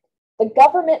Missouri. The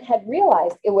government had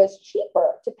realized it was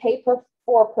cheaper to pay for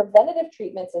preventative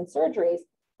treatments and surgeries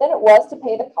than it was to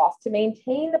pay the cost to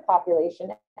maintain the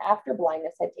population after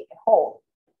blindness had taken hold.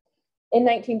 In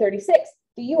 1936,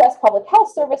 the U.S. Public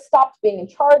Health Service stopped being in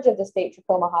charge of the state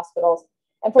trachoma hospitals,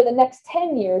 and for the next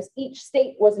 10 years, each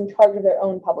state was in charge of their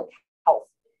own public health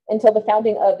until the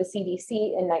founding of the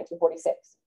CDC in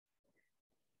 1946.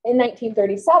 In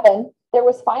 1937, there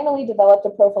was finally developed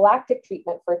a prophylactic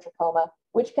treatment for trachoma,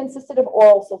 which consisted of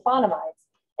oral sulfonamides,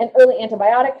 an early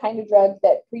antibiotic kind of drug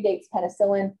that predates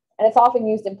penicillin, and it's often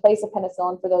used in place of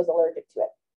penicillin for those allergic to it.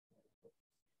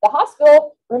 The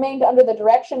hospital remained under the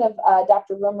direction of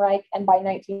Dr. Rumreich, and by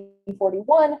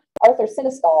 1941, Arthur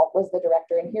Sinescal was the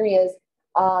director, and here he is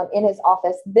in his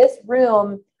office. This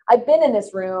room, I've been in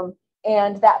this room,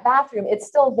 and that bathroom, it's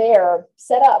still there,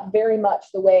 set up very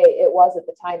much the way it was at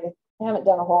the time. They haven't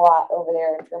done a whole lot over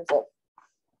there in terms of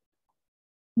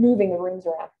moving the rooms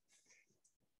around.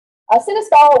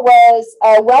 Sinescal was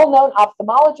a well-known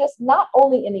ophthalmologist, not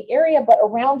only in the area, but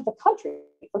around the country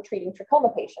for treating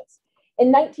trachoma patients.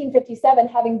 In 1957,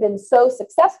 having been so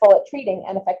successful at treating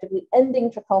and effectively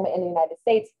ending trachoma in the United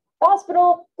States, the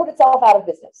hospital put itself out of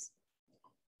business.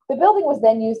 The building was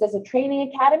then used as a training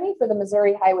academy for the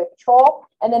Missouri Highway Patrol,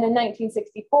 and then in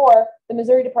 1964, the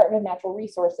Missouri Department of Natural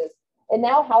Resources. It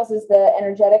now houses the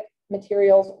energetic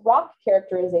materials, rock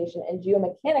characterization, and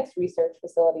geomechanics research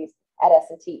facilities at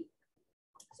S&T.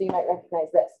 So you might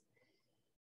recognize this.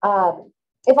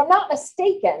 If I'm not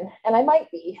mistaken, and I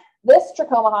might be, this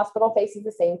trachoma hospital faces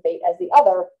the same fate as the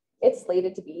other. It's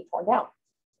slated to be torn down.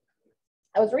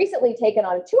 I was recently taken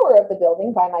on a tour of the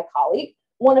building by my colleague,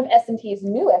 one of S&T's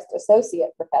newest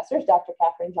associate professors, Dr.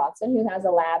 Kathleen Johnson, who has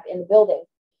a lab in the building.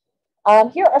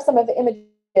 Here are some of the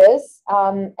images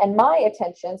and my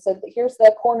attention. So here's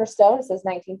the cornerstone. It says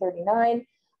 1939.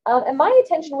 And my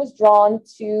attention was drawn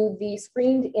to the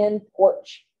screened-in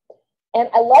porch. And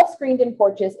I love screened-in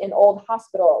porches in old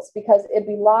hospitals because it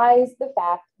belies the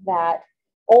fact that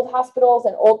old hospitals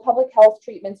and old public health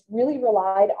treatments really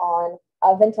relied on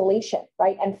ventilation,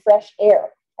 right, and fresh air,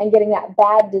 and getting that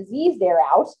bad disease air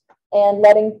out and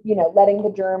letting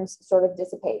the germs sort of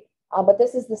dissipate. But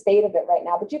this is the state of it right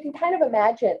now. But you can kind of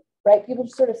imagine, right, people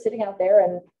just sort of sitting out there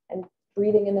and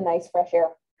breathing in the nice fresh air.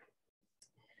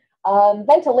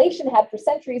 Ventilation had for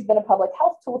centuries been a public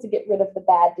health tool to get rid of the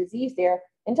bad disease air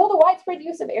until the widespread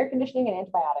use of air conditioning and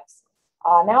antibiotics.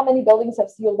 Now many buildings have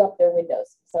sealed up their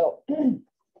windows, so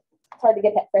it's hard to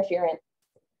get that fresh air in.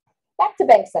 Back to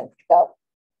Bengtson, though.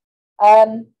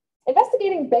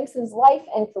 Investigating Bengtson's life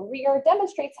and career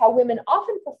demonstrates how women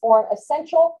often perform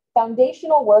essential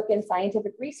foundational work in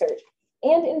scientific research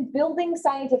and in building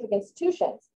scientific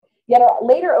institutions, yet are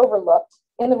later overlooked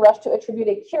in the rush to attribute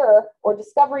a cure or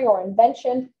discovery or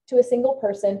invention to a single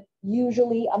person,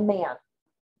 usually a man.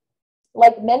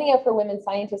 Like many of her women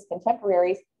scientist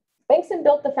contemporaries, Bengtson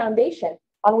built the foundation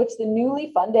on which the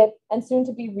newly funded and soon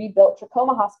to be rebuilt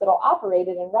Trachoma Hospital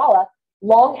operated in Rolla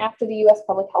long after the U.S.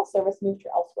 Public Health Service moved her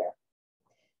elsewhere.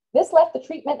 This left the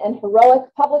treatment and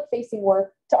heroic public-facing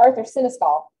work to Arthur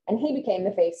Siniscal, and he became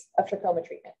the face of trachoma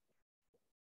treatment.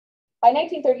 By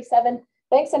 1937,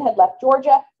 Bengtson had left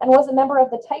Georgia and was a member of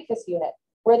the typhus unit,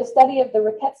 where the study of the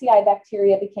rickettsia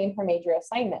bacteria became her major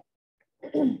assignment.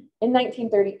 In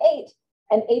 1938,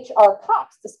 an H.R.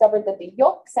 Cox discovered that the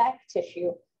yolk sac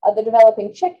tissue of the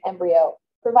developing chick embryo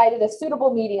provided a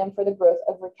suitable medium for the growth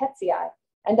of rickettsia,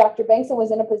 and Dr. Bengtson was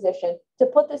in a position to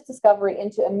put this discovery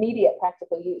into immediate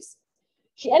practical use.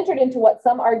 She entered into what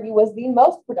some argue was the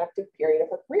most productive period of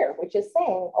her career, which is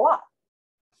saying a lot.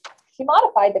 She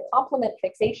modified the complement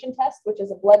fixation test, which is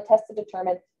a blood test to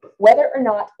determine whether or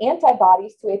not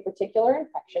antibodies to a particular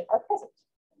infection are present,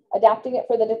 adapting it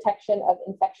for the detection of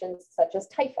infections such as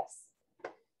typhus.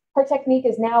 Her technique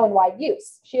is now in wide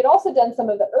use. She had also done some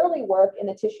of the early work in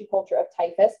the tissue culture of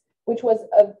typhus, which was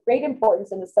of great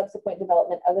importance in the subsequent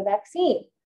development of the vaccine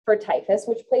for typhus,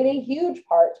 which played a huge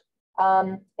part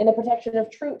in the protection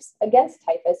of troops against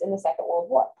typhus in the Second World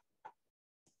War.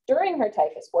 During her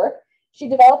typhus work, she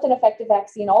developed an effective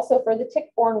vaccine also for the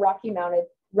tick-borne Rocky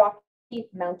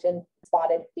Mountain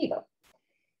spotted fever.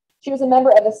 She was a member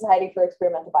of the Society for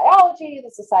Experimental Biology, the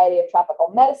Society of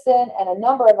Tropical Medicine, and a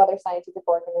number of other scientific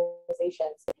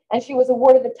organizations. And she was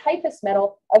awarded the Typhus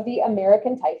Medal of the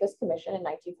American Typhus Commission in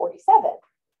 1947.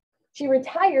 She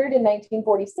retired in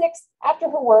 1946 after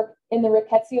her work in the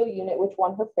rickettsial unit, which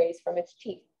won her praise from its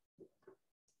chief.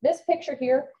 This picture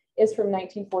here is from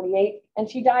 1948, and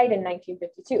she died in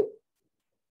 1952.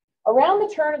 Around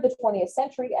the turn of the 20th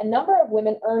century, a number of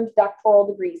women earned doctoral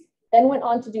degrees, then went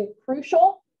on to do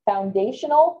crucial,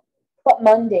 foundational, but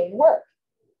mundane work.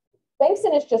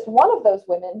 Bengtson is just one of those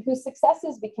women whose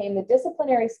successes became the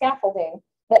disciplinary scaffolding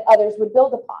that others would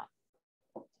build upon.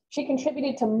 She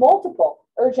contributed to multiple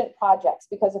urgent projects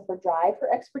because of her drive,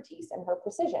 her expertise, and her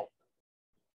precision.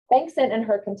 Bengtson and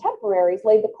her contemporaries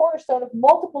laid the cornerstone of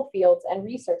multiple fields and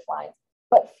research lines,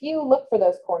 but few look for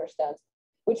those cornerstones,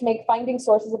 which make finding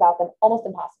sources about them almost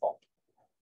impossible.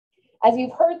 As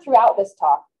you've heard throughout this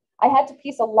talk, I had to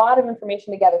piece a lot of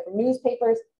information together from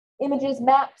newspapers, images,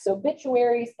 maps,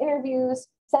 obituaries, interviews,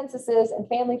 censuses, and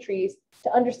family trees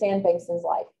to understand Bengtson's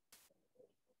life.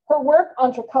 Her work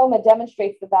on trachoma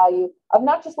demonstrates the value of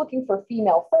not just looking for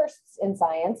female firsts in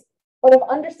science, but of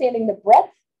understanding the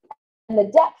breadth and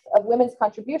the depth of women's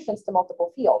contributions to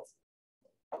multiple fields.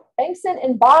 Bengtson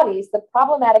embodies the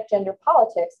problematic gender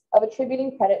politics of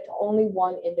attributing credit to only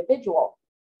one individual,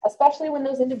 especially when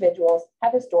those individuals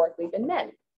have historically been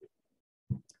men.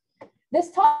 This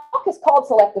talk is called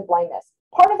Selective Blindness.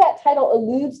 Part of that title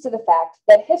alludes to the fact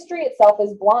that history itself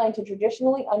is blind to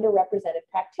traditionally underrepresented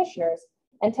practitioners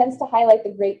and tends to highlight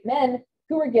the great men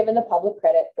who were given the public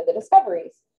credit for the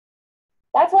discoveries.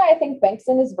 That's why I think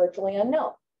Bengtson is virtually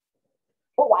unknown.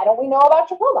 But why don't we know about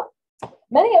trachoma?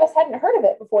 Many of us hadn't heard of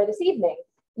it before this evening,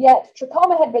 yet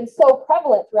trachoma had been so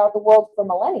prevalent throughout the world for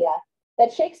millennia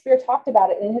that Shakespeare talked about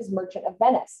it in his Merchant of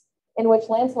Venice, in which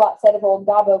Lancelot said of old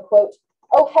Gobbo, quote,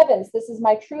 "O heavens, this is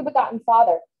my true begotten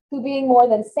father, who being more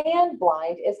than sand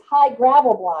blind is high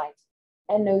gravel blind,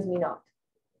 and knows me not."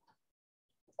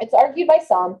 It's argued by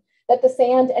some that the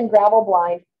sand and gravel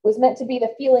blind was meant to be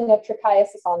the feeling of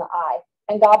trichiasis on the eye,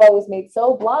 and Gobbo was made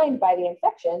so blind by the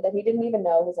infection that he didn't even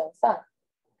know his own son.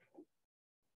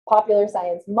 Popular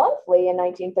Science Monthly in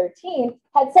 1913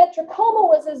 had said trachoma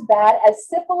was as bad as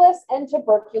syphilis and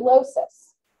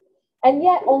tuberculosis. And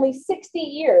yet only 60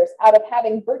 years out of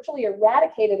having virtually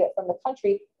eradicated it from the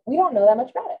country, we don't know that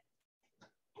much about it.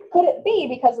 Could it be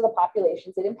because of the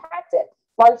populations it impacted?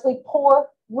 Largely poor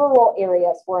rural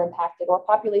areas were impacted, or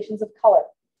populations of color.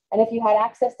 And if you had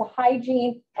access to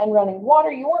hygiene and running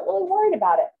water, you weren't really worried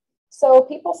about it. So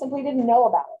people simply didn't know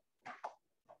about it.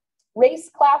 Race,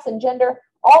 class, and gender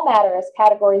all matter as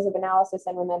categories of analysis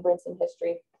and remembrance in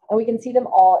history, and we can see them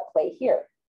all at play here.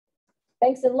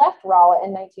 Bengtson left Rolla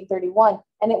in 1931,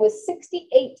 and it was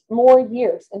 68 more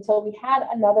years until we had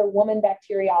another woman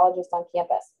bacteriologist on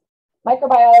campus.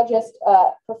 Microbiologist,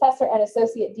 professor, and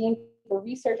associate dean for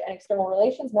research and external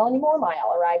relations, Melanie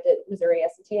Moore-Mile, arrived at Missouri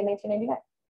S&T in 1999.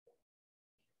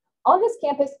 On this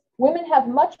campus, women have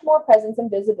much more presence and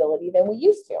visibility than we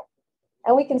used to.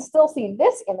 And we can still see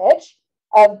this image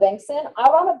of Bengtson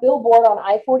out on a billboard on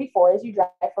I-44 as you drive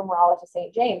from Rolla to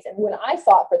St. James. And when I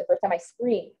saw it for the first time, I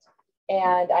screamed.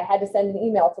 And I had to send an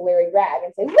email to Larry Gregg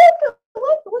and say, look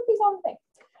who's on the thing.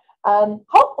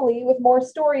 Hopefully, with more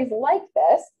stories like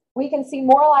this, we can see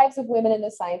more lives of women in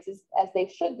the sciences as they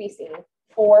should be seen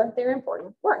for their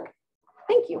important work.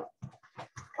 Thank you.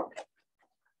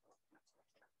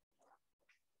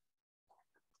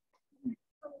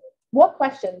 What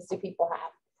questions do people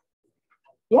have?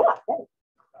 Yeah.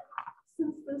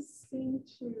 Since this seemed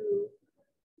to,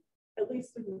 at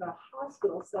least in the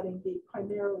hospital setting, be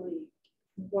primarily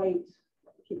white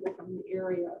people from the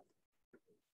area,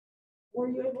 were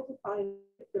you able to find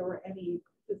if there were any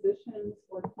physicians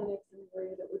or clinics in the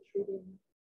area that were treating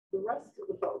the rest of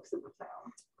the folks in the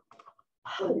town?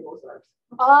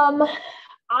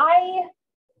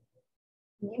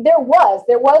 There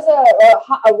was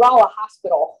a Rolla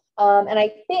hospital. And I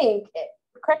think,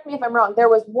 correct me if I'm wrong, there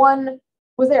was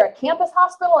there a campus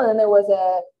hospital, and then there was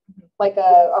a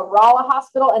Rolla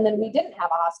hospital, and then we didn't have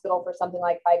a hospital for something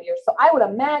like 5 years. So I would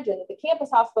imagine that the campus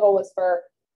hospital was for,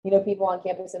 people on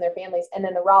campus and their families, and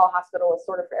then the Rolla hospital was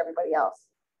sort of for everybody else.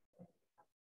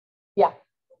 Yeah.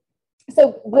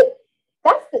 So, but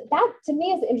that to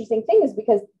me is the interesting thing, is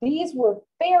because these were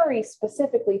very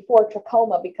specifically for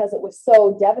trachoma because it was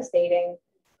so devastating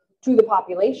to the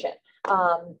population.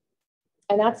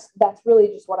 And that's really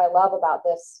just what I love about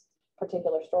this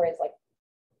particular story. Is like,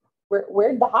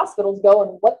 where'd the hospitals go,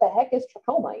 and what the heck is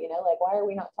trachoma? Why are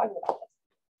we not talking about this?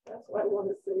 That's why I want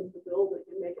to save the building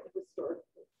and make it a historic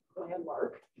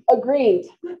landmark. Agreed.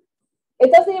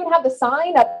 It doesn't even have the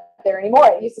sign up there anymore.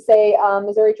 It used to say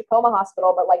Missouri Trachoma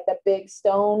Hospital, but like the big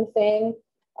stone thing,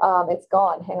 it's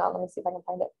gone. Hang on, let me see if I can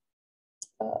find it.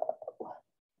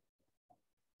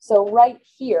 So right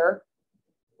here,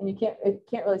 and you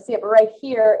can't really see it, but right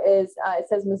here is it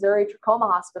says Missouri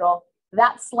Trachoma Hospital.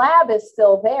 That slab is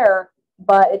still there,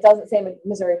 but it doesn't say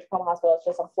Missouri Trachoma Hospital. It's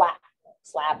just a flat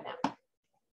slab now.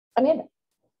 Amanda,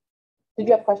 did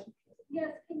you have a question?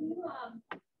 Yes, can you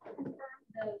confirm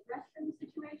the restroom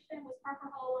situation? Was Parker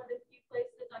Hall one of the few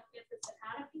places on campus that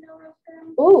had a female restroom?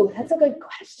 Ooh, that's a good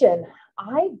question.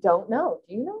 I don't know.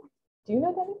 Do you know? Do you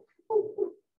know, Debbie?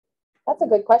 That's a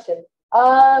good question.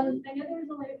 I know there was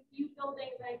only a few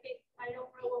buildings. I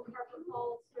don't know what Parker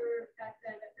Hall served back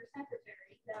then as their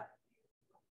secretary.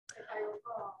 If I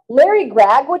recall. Larry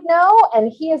Gregg would know, and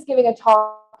he is giving a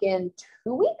talk in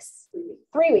 2 weeks,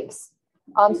 3 weeks.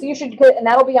 So you should, and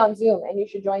that'll be on Zoom, and you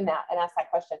should join that and ask that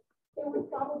question. It would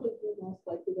probably be most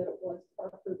likely that it was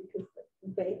Parker, because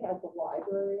they had the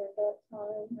library at that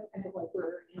time, and the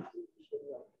librarian.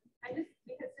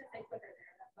 Because since I put her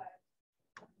there, that's why.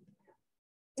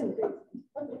 In the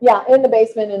basement. Yeah, in the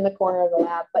basement, in the corner of the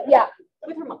lab. But yeah,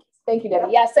 With her monkeys. thank you,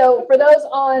 Debbie. Yeah, so for those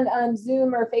on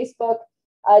Zoom or Facebook,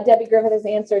 Debbie Griffith has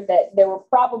answered that there were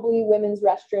probably women's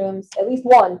restrooms, at least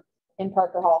one, in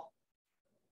Parker Hall.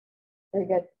 Very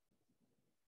good.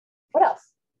 What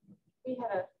else? We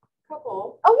had a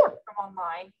couple from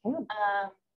online.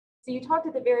 So you talked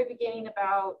at the very beginning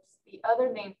about the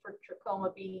other name for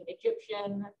trachoma being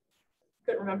Egyptian.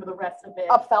 Couldn't remember the rest of it.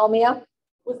 Ophthalmia.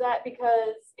 Was that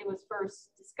because it was first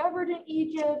discovered in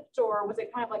Egypt, or was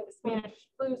it kind of like the Spanish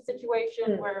flu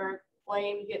situation where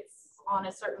blame gets on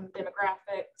a certain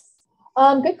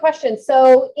demographics? Good question.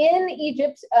 So in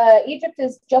Egypt, Egypt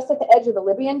is just at the edge of the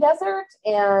Libyan desert,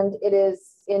 and it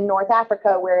is in North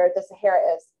Africa where the Sahara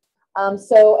is.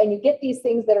 And you get these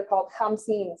things that are called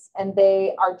khamsins, and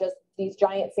they are just these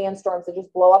giant sandstorms that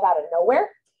just blow up out of nowhere.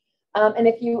 And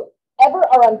if you ever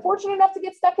are unfortunate enough to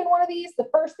get stuck in one of these, the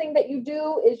first thing that you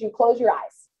do is you close your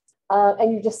eyes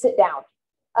and you just sit down.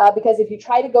 Because if you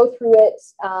try to go through it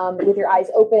with your eyes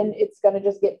open, it's going to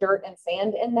just get dirt and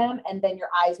sand in them, and then your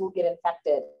eyes will get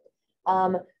infected.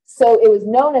 So it was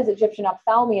known as Egyptian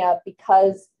ophthalmia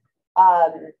because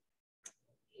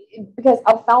because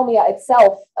ophthalmia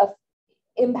itself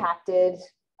impacted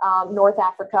North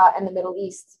Africa and the Middle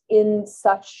East in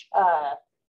such a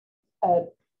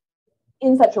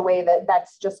way that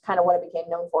that's just kind of what it became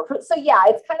known for. So yeah,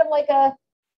 it's kind of like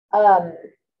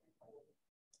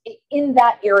in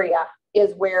that area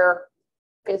is where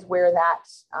that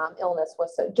illness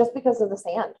was, so just because of the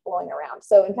sand blowing around.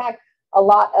 So in fact, a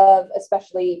lot of,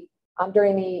 especially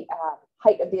during the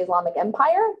height of the Islamic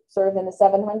Empire, sort of in the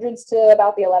 700s to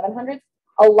about the 1100s,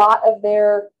 a lot of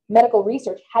their medical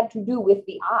research had to do with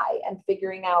the eye and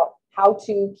figuring out how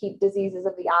to keep diseases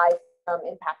of the eye from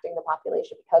impacting the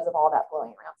population because of all that blowing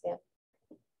around sand.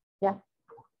 Yeah.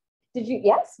 Did you?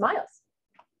 Yes, Miles.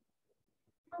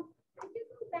 Could you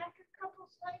go back a couple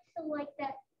slides to like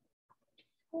that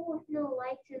school with no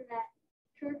lights and that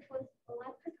church with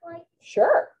electric lights?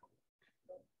 Sure.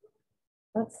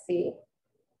 Let's see.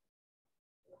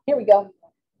 Here we go. Do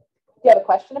you have a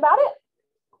question about it?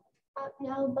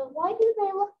 No, but why do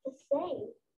they look the same?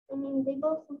 I mean, they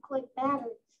both look like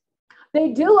batteries.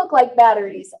 They do look like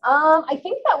batteries. I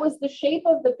think that was the shape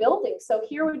of the building. So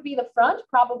here would be the front,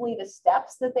 probably the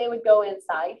steps that they would go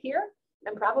inside here,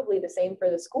 and probably the same for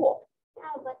the school.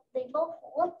 Yeah, but they both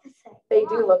look the same. They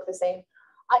do look the same.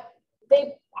 I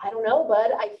don't know,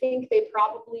 bud. I think they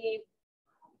probably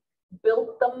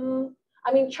built them.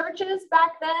 I mean, churches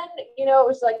back then, you know, it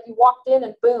was like you walked in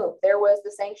and boom, there was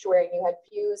the sanctuary and you had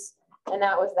pews and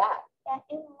that was that. Yeah,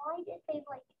 and why did they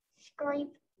like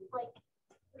scrape like?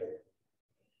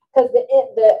 Because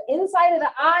the inside of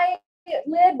the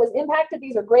eyelid was impacted.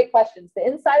 These are great questions. The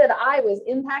inside of the eye was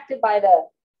impacted by the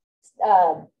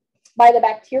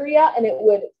bacteria, and it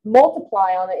would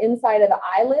multiply on the inside of the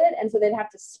eyelid, and so they'd have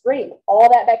to scrape all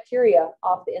that bacteria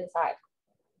off the inside.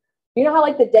 You know how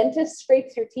like the dentist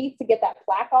scrapes your teeth to get that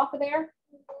plaque off of there?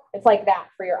 It's like that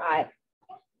for your eye,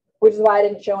 which is why I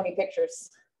didn't show any pictures.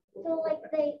 So like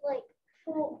they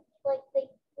they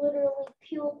literally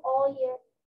peeled all your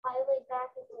eyelid back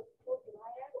and like pulled your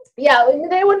eye out? Yeah,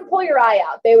 they wouldn't pull your eye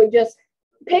out. They would just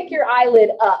pick your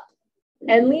eyelid up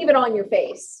and leave it on your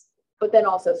face, but then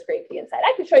also scrape the inside.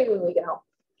 I can show you when we get home.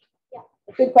 Yeah.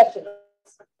 Good question.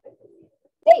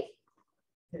 Dave.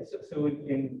 Yeah, so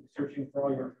in searching for all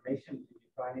your information, did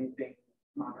you find anything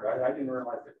on her? I didn't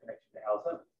realize the connection to Alice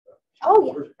Evans. Oh,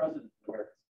 yeah. First president of the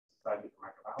American Society for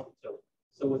Microbiology.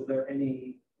 So was there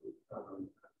any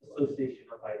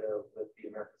association of Ida with the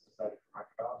American Society for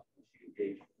Microbiology? Was she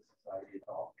engaged with the society at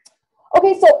all?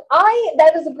 Okay, so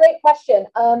that is a great question.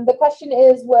 The question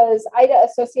is, was Ida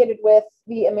associated with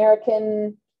the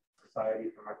American Society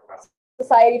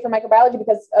for Microbiology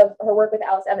because of her work with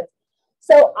Alice Evans?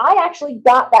 So I actually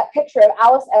got that picture of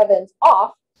Alice Evans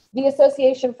off the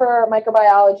Association for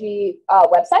Microbiology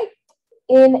website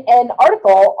in an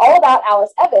article all about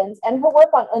Alice Evans and her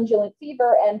work on undulant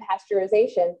fever and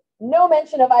pasteurization. No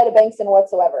mention of Ida Bengtson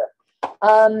whatsoever.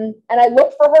 And I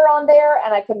looked for her on there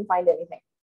and I couldn't find anything.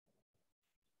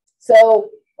 So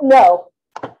no,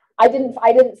 I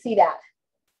didn't see that.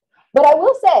 But I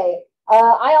will say,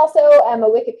 I also am a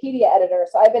Wikipedia editor,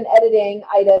 so I've been editing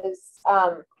Ida's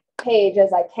page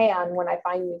as I can when I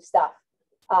find new stuff,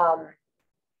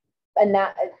 and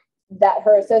that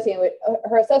her association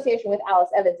with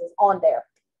Alice Evans is on there,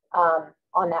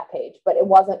 on that page, but it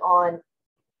wasn't on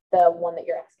the one that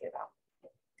you're asking about,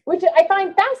 which I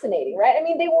find fascinating, right? I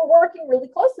mean, they were working really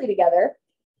closely together,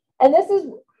 and this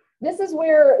is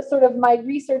where sort of my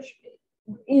research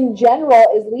in general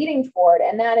is leading toward,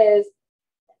 and that is,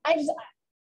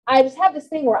 I just have this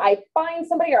thing where I find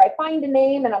somebody or I find a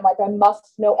name and I'm like, I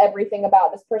must know everything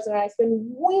about this person. And I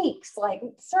spend weeks like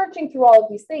searching through all of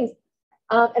these things.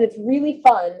 And it's really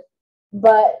fun,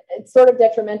 but it's sort of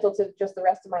detrimental to just the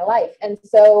rest of my life. And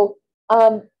so,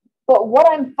 but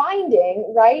what I'm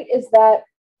finding, right, is that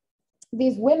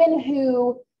these women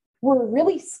who were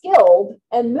really skilled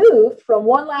and moved from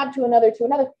one lab to another,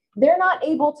 they're not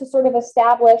able to sort of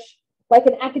establish like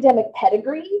an academic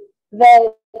pedigree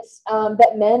that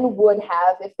men would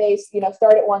have if they,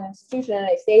 start at one institution and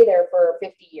they stay there for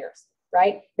 50 years,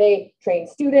 right? They train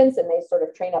students and they sort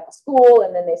of train up a school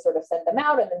and then they sort of send them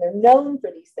out and then they're known for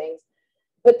these things.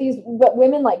 But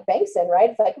women like Bengtson, right?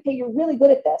 It's like, okay, you're really good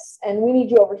at this and we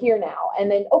need you over here now. And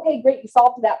then, okay, great, you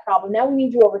solved that problem. Now we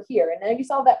need you over here. And now you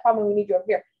solved that problem, we need you over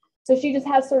here. So she just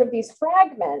has sort of these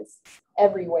fragments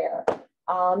everywhere.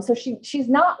 So she's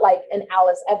not like an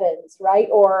Alice Evans, right?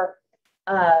 Or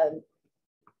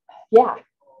yeah,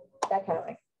 that kind of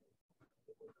thing.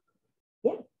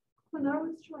 Yeah. When I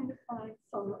was trying to find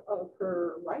some of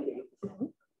her writings,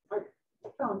 I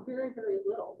found very, very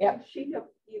little. Yeah. She have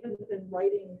even been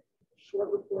writing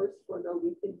short reports for the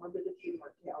weekly morbidity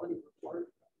mortality report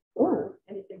or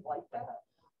anything like that?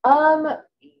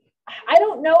 I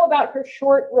don't know about her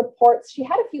short reports. She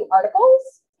had a few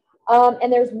articles,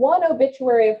 and there's one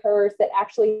obituary of hers that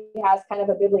actually has kind of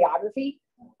a bibliography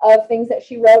of things that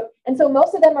she wrote. And so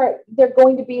most of them they're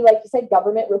going to be, like you said,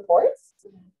 government reports.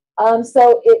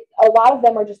 So a lot of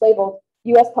them are just labeled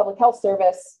U.S. Public Health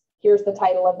Service. Here's the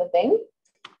title of the thing,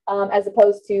 as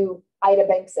opposed to Ida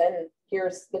Bengtson.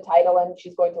 Here's the title, and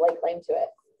she's going to lay claim to it.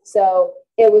 So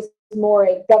it was more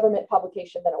a government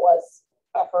publication than it was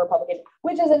her publication,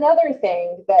 which is another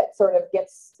thing that sort of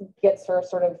gets her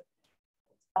sort of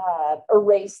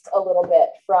erased a little bit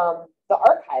from the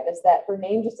archive, is that her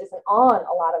name just isn't on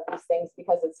a lot of these things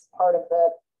because it's part of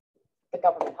the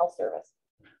government health service.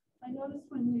 I noticed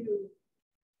when you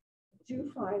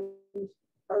do find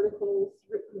articles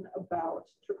written about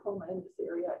trachoma in this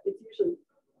area, it's usually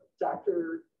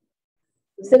Dr.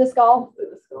 Siniscal.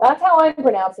 That's how I'm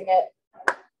pronouncing it.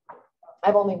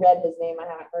 I've only read his name. I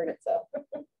haven't heard it, so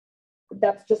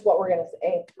that's just what we're gonna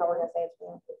say. How we're gonna say it's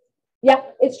pronounced. Yeah,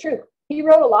 it's true. He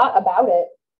wrote a lot about it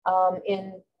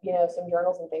in some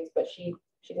journals and things, but she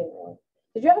didn't really.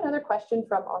 Did you have another question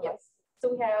from online? Yes.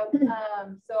 So we have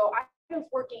so I was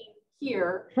working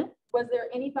here. Was there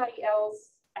anybody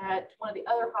else at one of the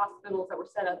other hospitals that were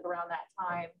set up around that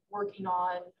time working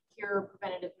on cure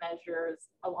preventative measures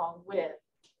along with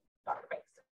Dr. Bengtson?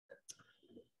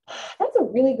 That's a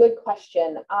really good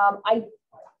question.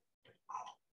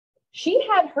 She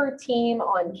had her team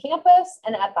on campus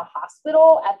and at the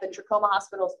hospital, at the Trachoma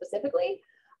hospital specifically.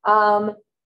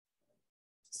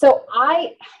 So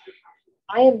I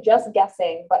am just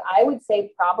guessing, but I would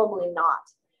say probably not,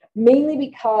 mainly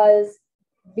because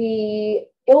the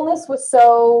illness was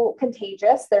so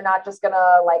contagious. They're not just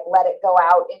gonna let it go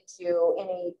out into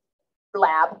any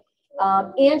lab.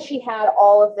 And she had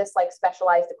all of this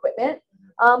specialized equipment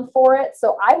for it.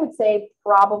 So I would say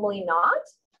probably not,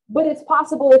 but it's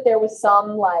possible that there was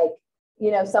some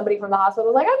somebody from the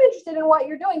hospital was I'm interested in what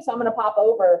you're doing, so I'm going to pop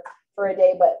over for a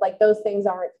day. But those things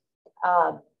aren't,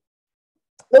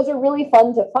 those are really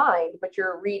fun to find, but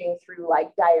you're reading through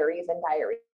diaries and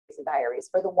diaries and diaries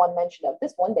for the one mention of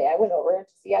this one day I went over to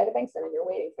see Ida Bengtson, and you're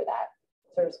waiting for that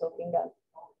sort of smoking gun.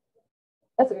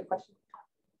 That's a good question.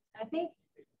 I think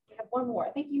we have one more. I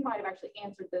think you might have actually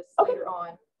answered this later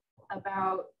on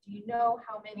about, do you know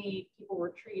how many people were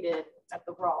treated at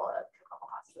the Rolla Trachoma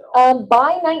Hospital?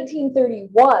 By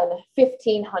 1931,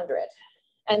 1,500.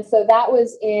 And so that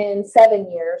was in 7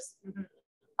 years. Mm-hmm.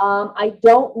 I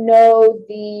don't know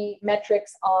the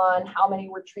metrics on how many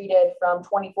were treated from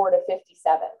 24 to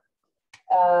 57.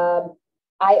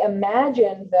 I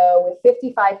imagine, though, with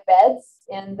 55 beds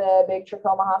in the big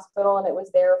Trachoma Hospital, and it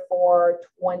was there for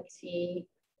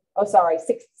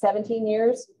 17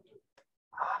 years,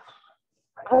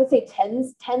 I would say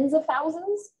tens of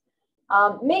thousands,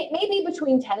 maybe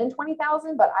between 10 and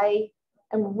 20,000, but I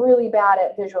am really bad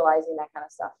at visualizing that kind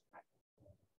of stuff.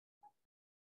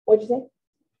 What'd you say?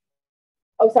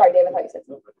 Oh, sorry, Dave, I thought you said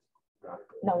something.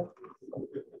 No.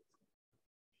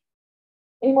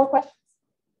 Any more questions?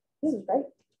 This is great.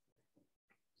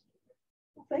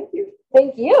 Thank you.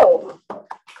 Thank you.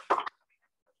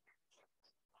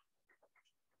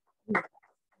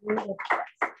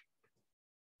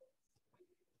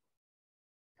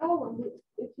 Oh,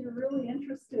 if you're really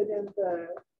interested in the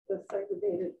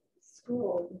segregated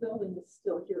school, the building is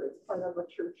still here. It's part of a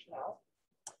church now.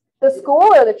 The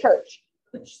school or the church?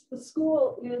 The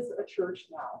school is a church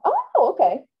now. Oh,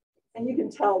 okay. And you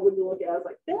can tell when you look at it,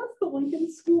 it's that's the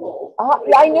Lincoln School.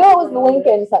 Yeah, I knew it was the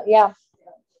Lincoln. So, yeah.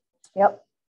 Yep.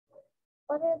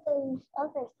 What are those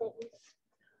other things?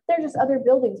 They're just other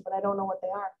buildings, but I don't know what they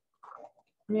are.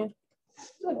 Yeah.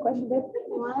 Good question, babe.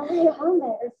 Why are they on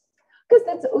there?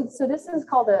 Because this is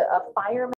called a fireman.